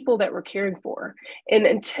of people that we're caring for. And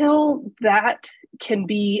until that can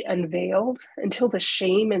be unveiled, until the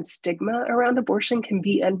shame and stigma around abortion can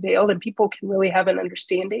be unveiled and people can really have an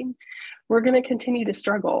understanding, we're going to continue to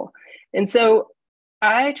struggle. And so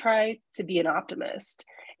I try to be an optimist,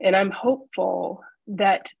 and I'm hopeful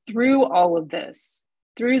that through all of this,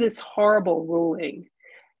 through this horrible ruling,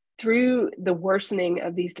 through the worsening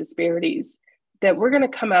of these disparities, that we're going to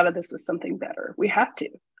come out of this with something better. We have to.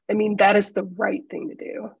 I mean, that is the right thing to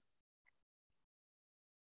do.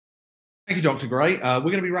 Thank you, Dr. Gray. We're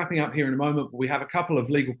going to be wrapping up here in a moment, but we have a couple of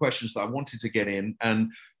legal questions that I wanted to get in.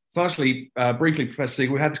 And firstly, briefly, Professor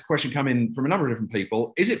Siegel, we had this question come in from a number of different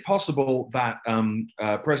people. Is it possible that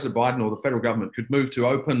President Biden or the federal government could move to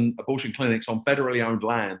open abortion clinics on federally owned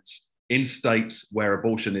lands in states where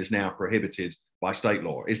abortion is now prohibited by state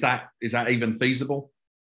law? Is that even feasible?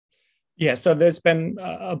 Yeah, so there's been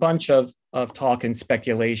a bunch of talk and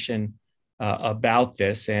speculation about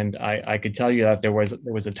this, and I could tell you that there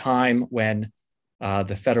was a time when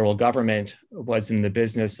the federal government was in the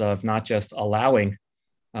business of not just allowing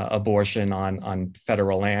abortion on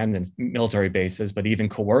federal land and military bases, but even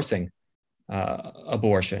coercing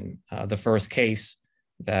abortion. The first case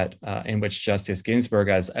that in which Justice Ginsburg,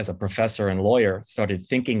 as a professor and lawyer, started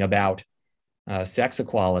thinking about sex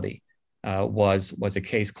equality was a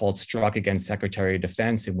case called Struck against Secretary of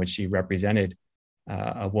Defense, in which she represented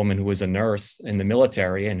a woman who was a nurse in the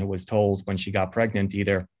military and who was told when she got pregnant,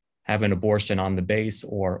 either have an abortion on the base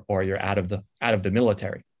or you're out of the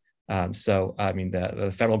military. So I mean,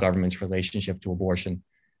 the federal government's relationship to abortion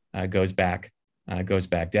goes back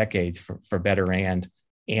decades, for better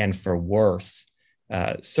and for worse.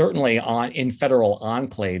 Certainly in federal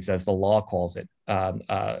enclaves, as the law calls it,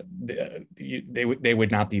 they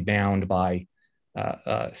would not be bound by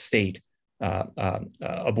state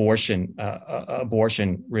abortion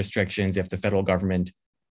restrictions if the federal government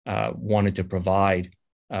wanted to provide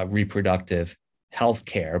reproductive health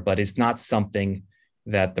care. But it's not something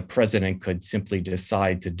that the president could simply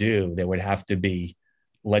decide to do. There would have to be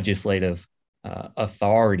legislative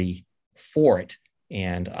authority for it.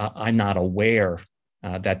 And I'm not aware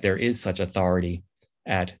that there is such authority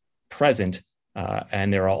at present.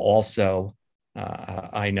 And there are also,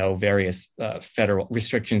 I know, various federal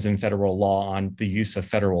restrictions in federal law on the use of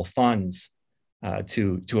federal funds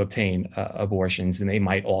to obtain abortions, and they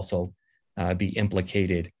might also be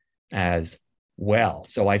implicated as well.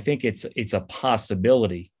 So I think it's a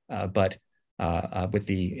possibility, but with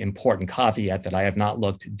the important caveat that I have not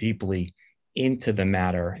looked deeply into the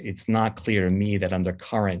matter, it's not clear to me that under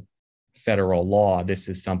current federal law, this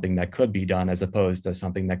is something that could be done, as opposed to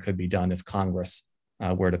something that could be done if Congress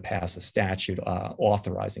were to pass a statute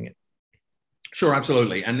authorizing it. Sure,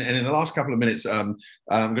 absolutely. And in the last couple of minutes, I'm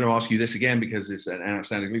going to ask you this again because it's an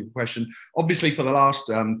outstanding legal question. Obviously, for the last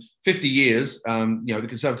 50 years, the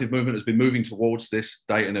conservative movement has been moving towards this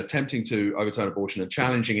date and attempting to overturn abortion and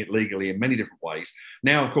challenging it legally in many different ways.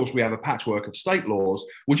 Now, of course, we have a patchwork of state laws.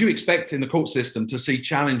 Would you expect in the court system to see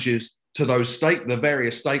challenges to the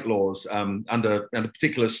various state laws under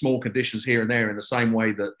particular small conditions here and there, in the same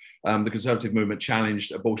way that the conservative movement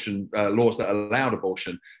challenged abortion laws that allowed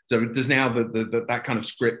abortion? So does now that kind of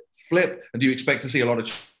script flip? And do you expect to see a lot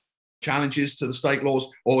of challenges to the state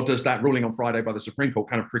laws, or does that ruling on Friday by the Supreme Court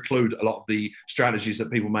kind of preclude a lot of the strategies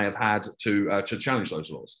that people may have had to challenge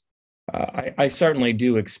those laws? I certainly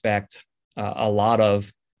do expect a lot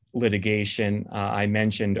of litigation. I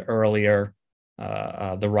mentioned earlier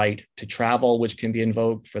the right to travel, which can be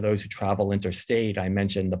invoked for those who travel interstate. I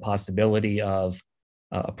mentioned the possibility of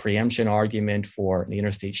a preemption argument for the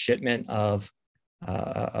interstate shipment of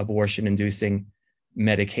abortion-inducing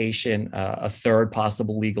medication. A third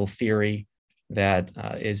possible legal theory that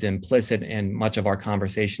is implicit in much of our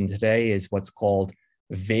conversation today is what's called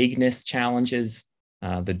vagueness challenges.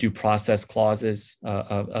 The due process clauses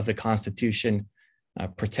of the Constitution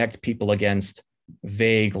protect people against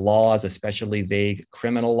vague laws, especially vague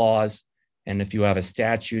criminal laws. And if you have a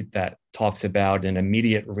statute that talks about an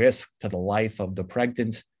immediate risk to the life of the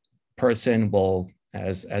pregnant person, well,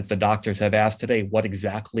 as the doctors have asked today, what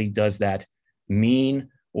exactly does that mean?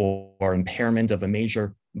 Or impairment of a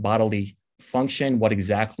major bodily function, what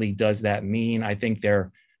exactly does that mean? I think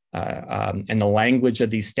and the language of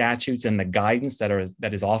these statutes and the guidance that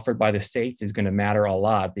is offered by the states is going to matter a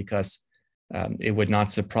lot, because it would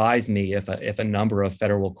not surprise me if a number of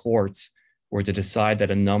federal courts were to decide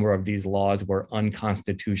that a number of these laws were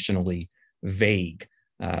unconstitutionally vague,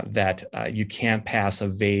 that you can't pass a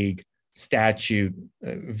vague statute,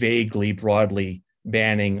 vaguely, broadly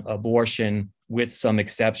banning abortion with some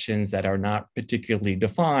exceptions that are not particularly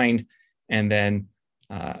defined, and then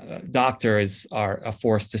doctors are a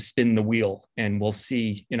force to spin the wheel, and we'll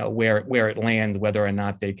see, where it lands, whether or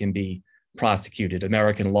not they can be prosecuted.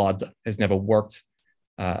 American law has never worked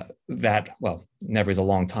never is a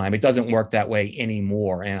long time. It doesn't work that way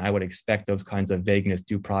anymore, and I would expect those kinds of vagueness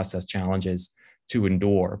due process challenges to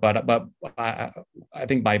endure. But I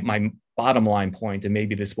think my bottom line point, and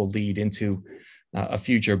maybe this will lead into a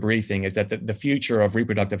future briefing, is that the future of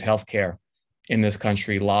reproductive health care in this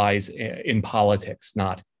country lies in politics,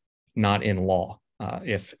 not in law.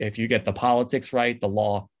 If you get the politics right, the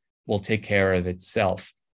law will take care of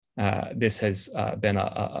itself. This has been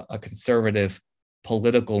a conservative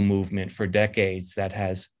political movement for decades that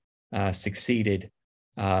has succeeded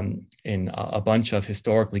in a bunch of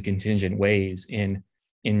historically contingent ways in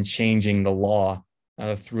changing the law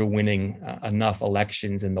through winning enough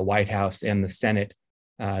elections in the White House and the Senate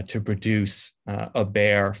to produce a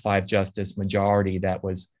bare 5-justice majority that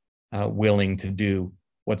was willing to do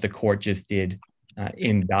what the court just did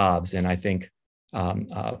in Dobbs. And I think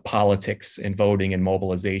politics and voting and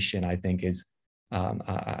mobilization, I think, is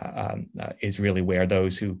really where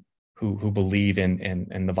those who believe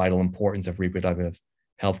in the vital importance of reproductive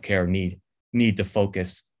health care need to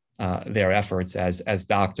focus their efforts as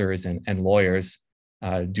doctors and lawyers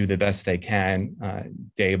do the best they can,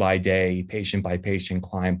 day by day, patient by patient,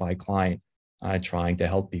 client by client, trying to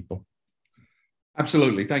help people.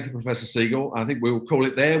 Absolutely. Thank you, Professor Siegel. I think we will call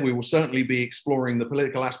it there. We will certainly be exploring the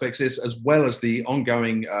political aspects of this, as well as the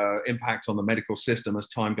ongoing impact on the medical system as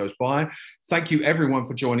time goes by. Thank you, everyone,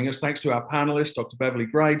 for joining us. Thanks to our panelists, Dr. Beverly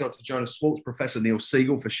Gray, Dr. Jonas Swartz, Professor Neil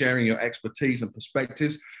Siegel, for sharing your expertise and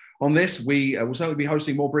perspectives on this. We will certainly be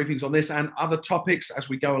hosting more briefings on this and other topics as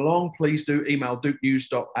we go along. Please do email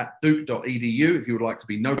dukenews@duke.edu if you would like to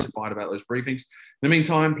be notified about those briefings. In the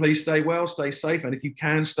meantime, please stay well, stay safe, and if you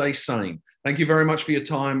can, stay sane. Thank you very much for your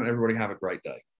time, and everybody have a great day.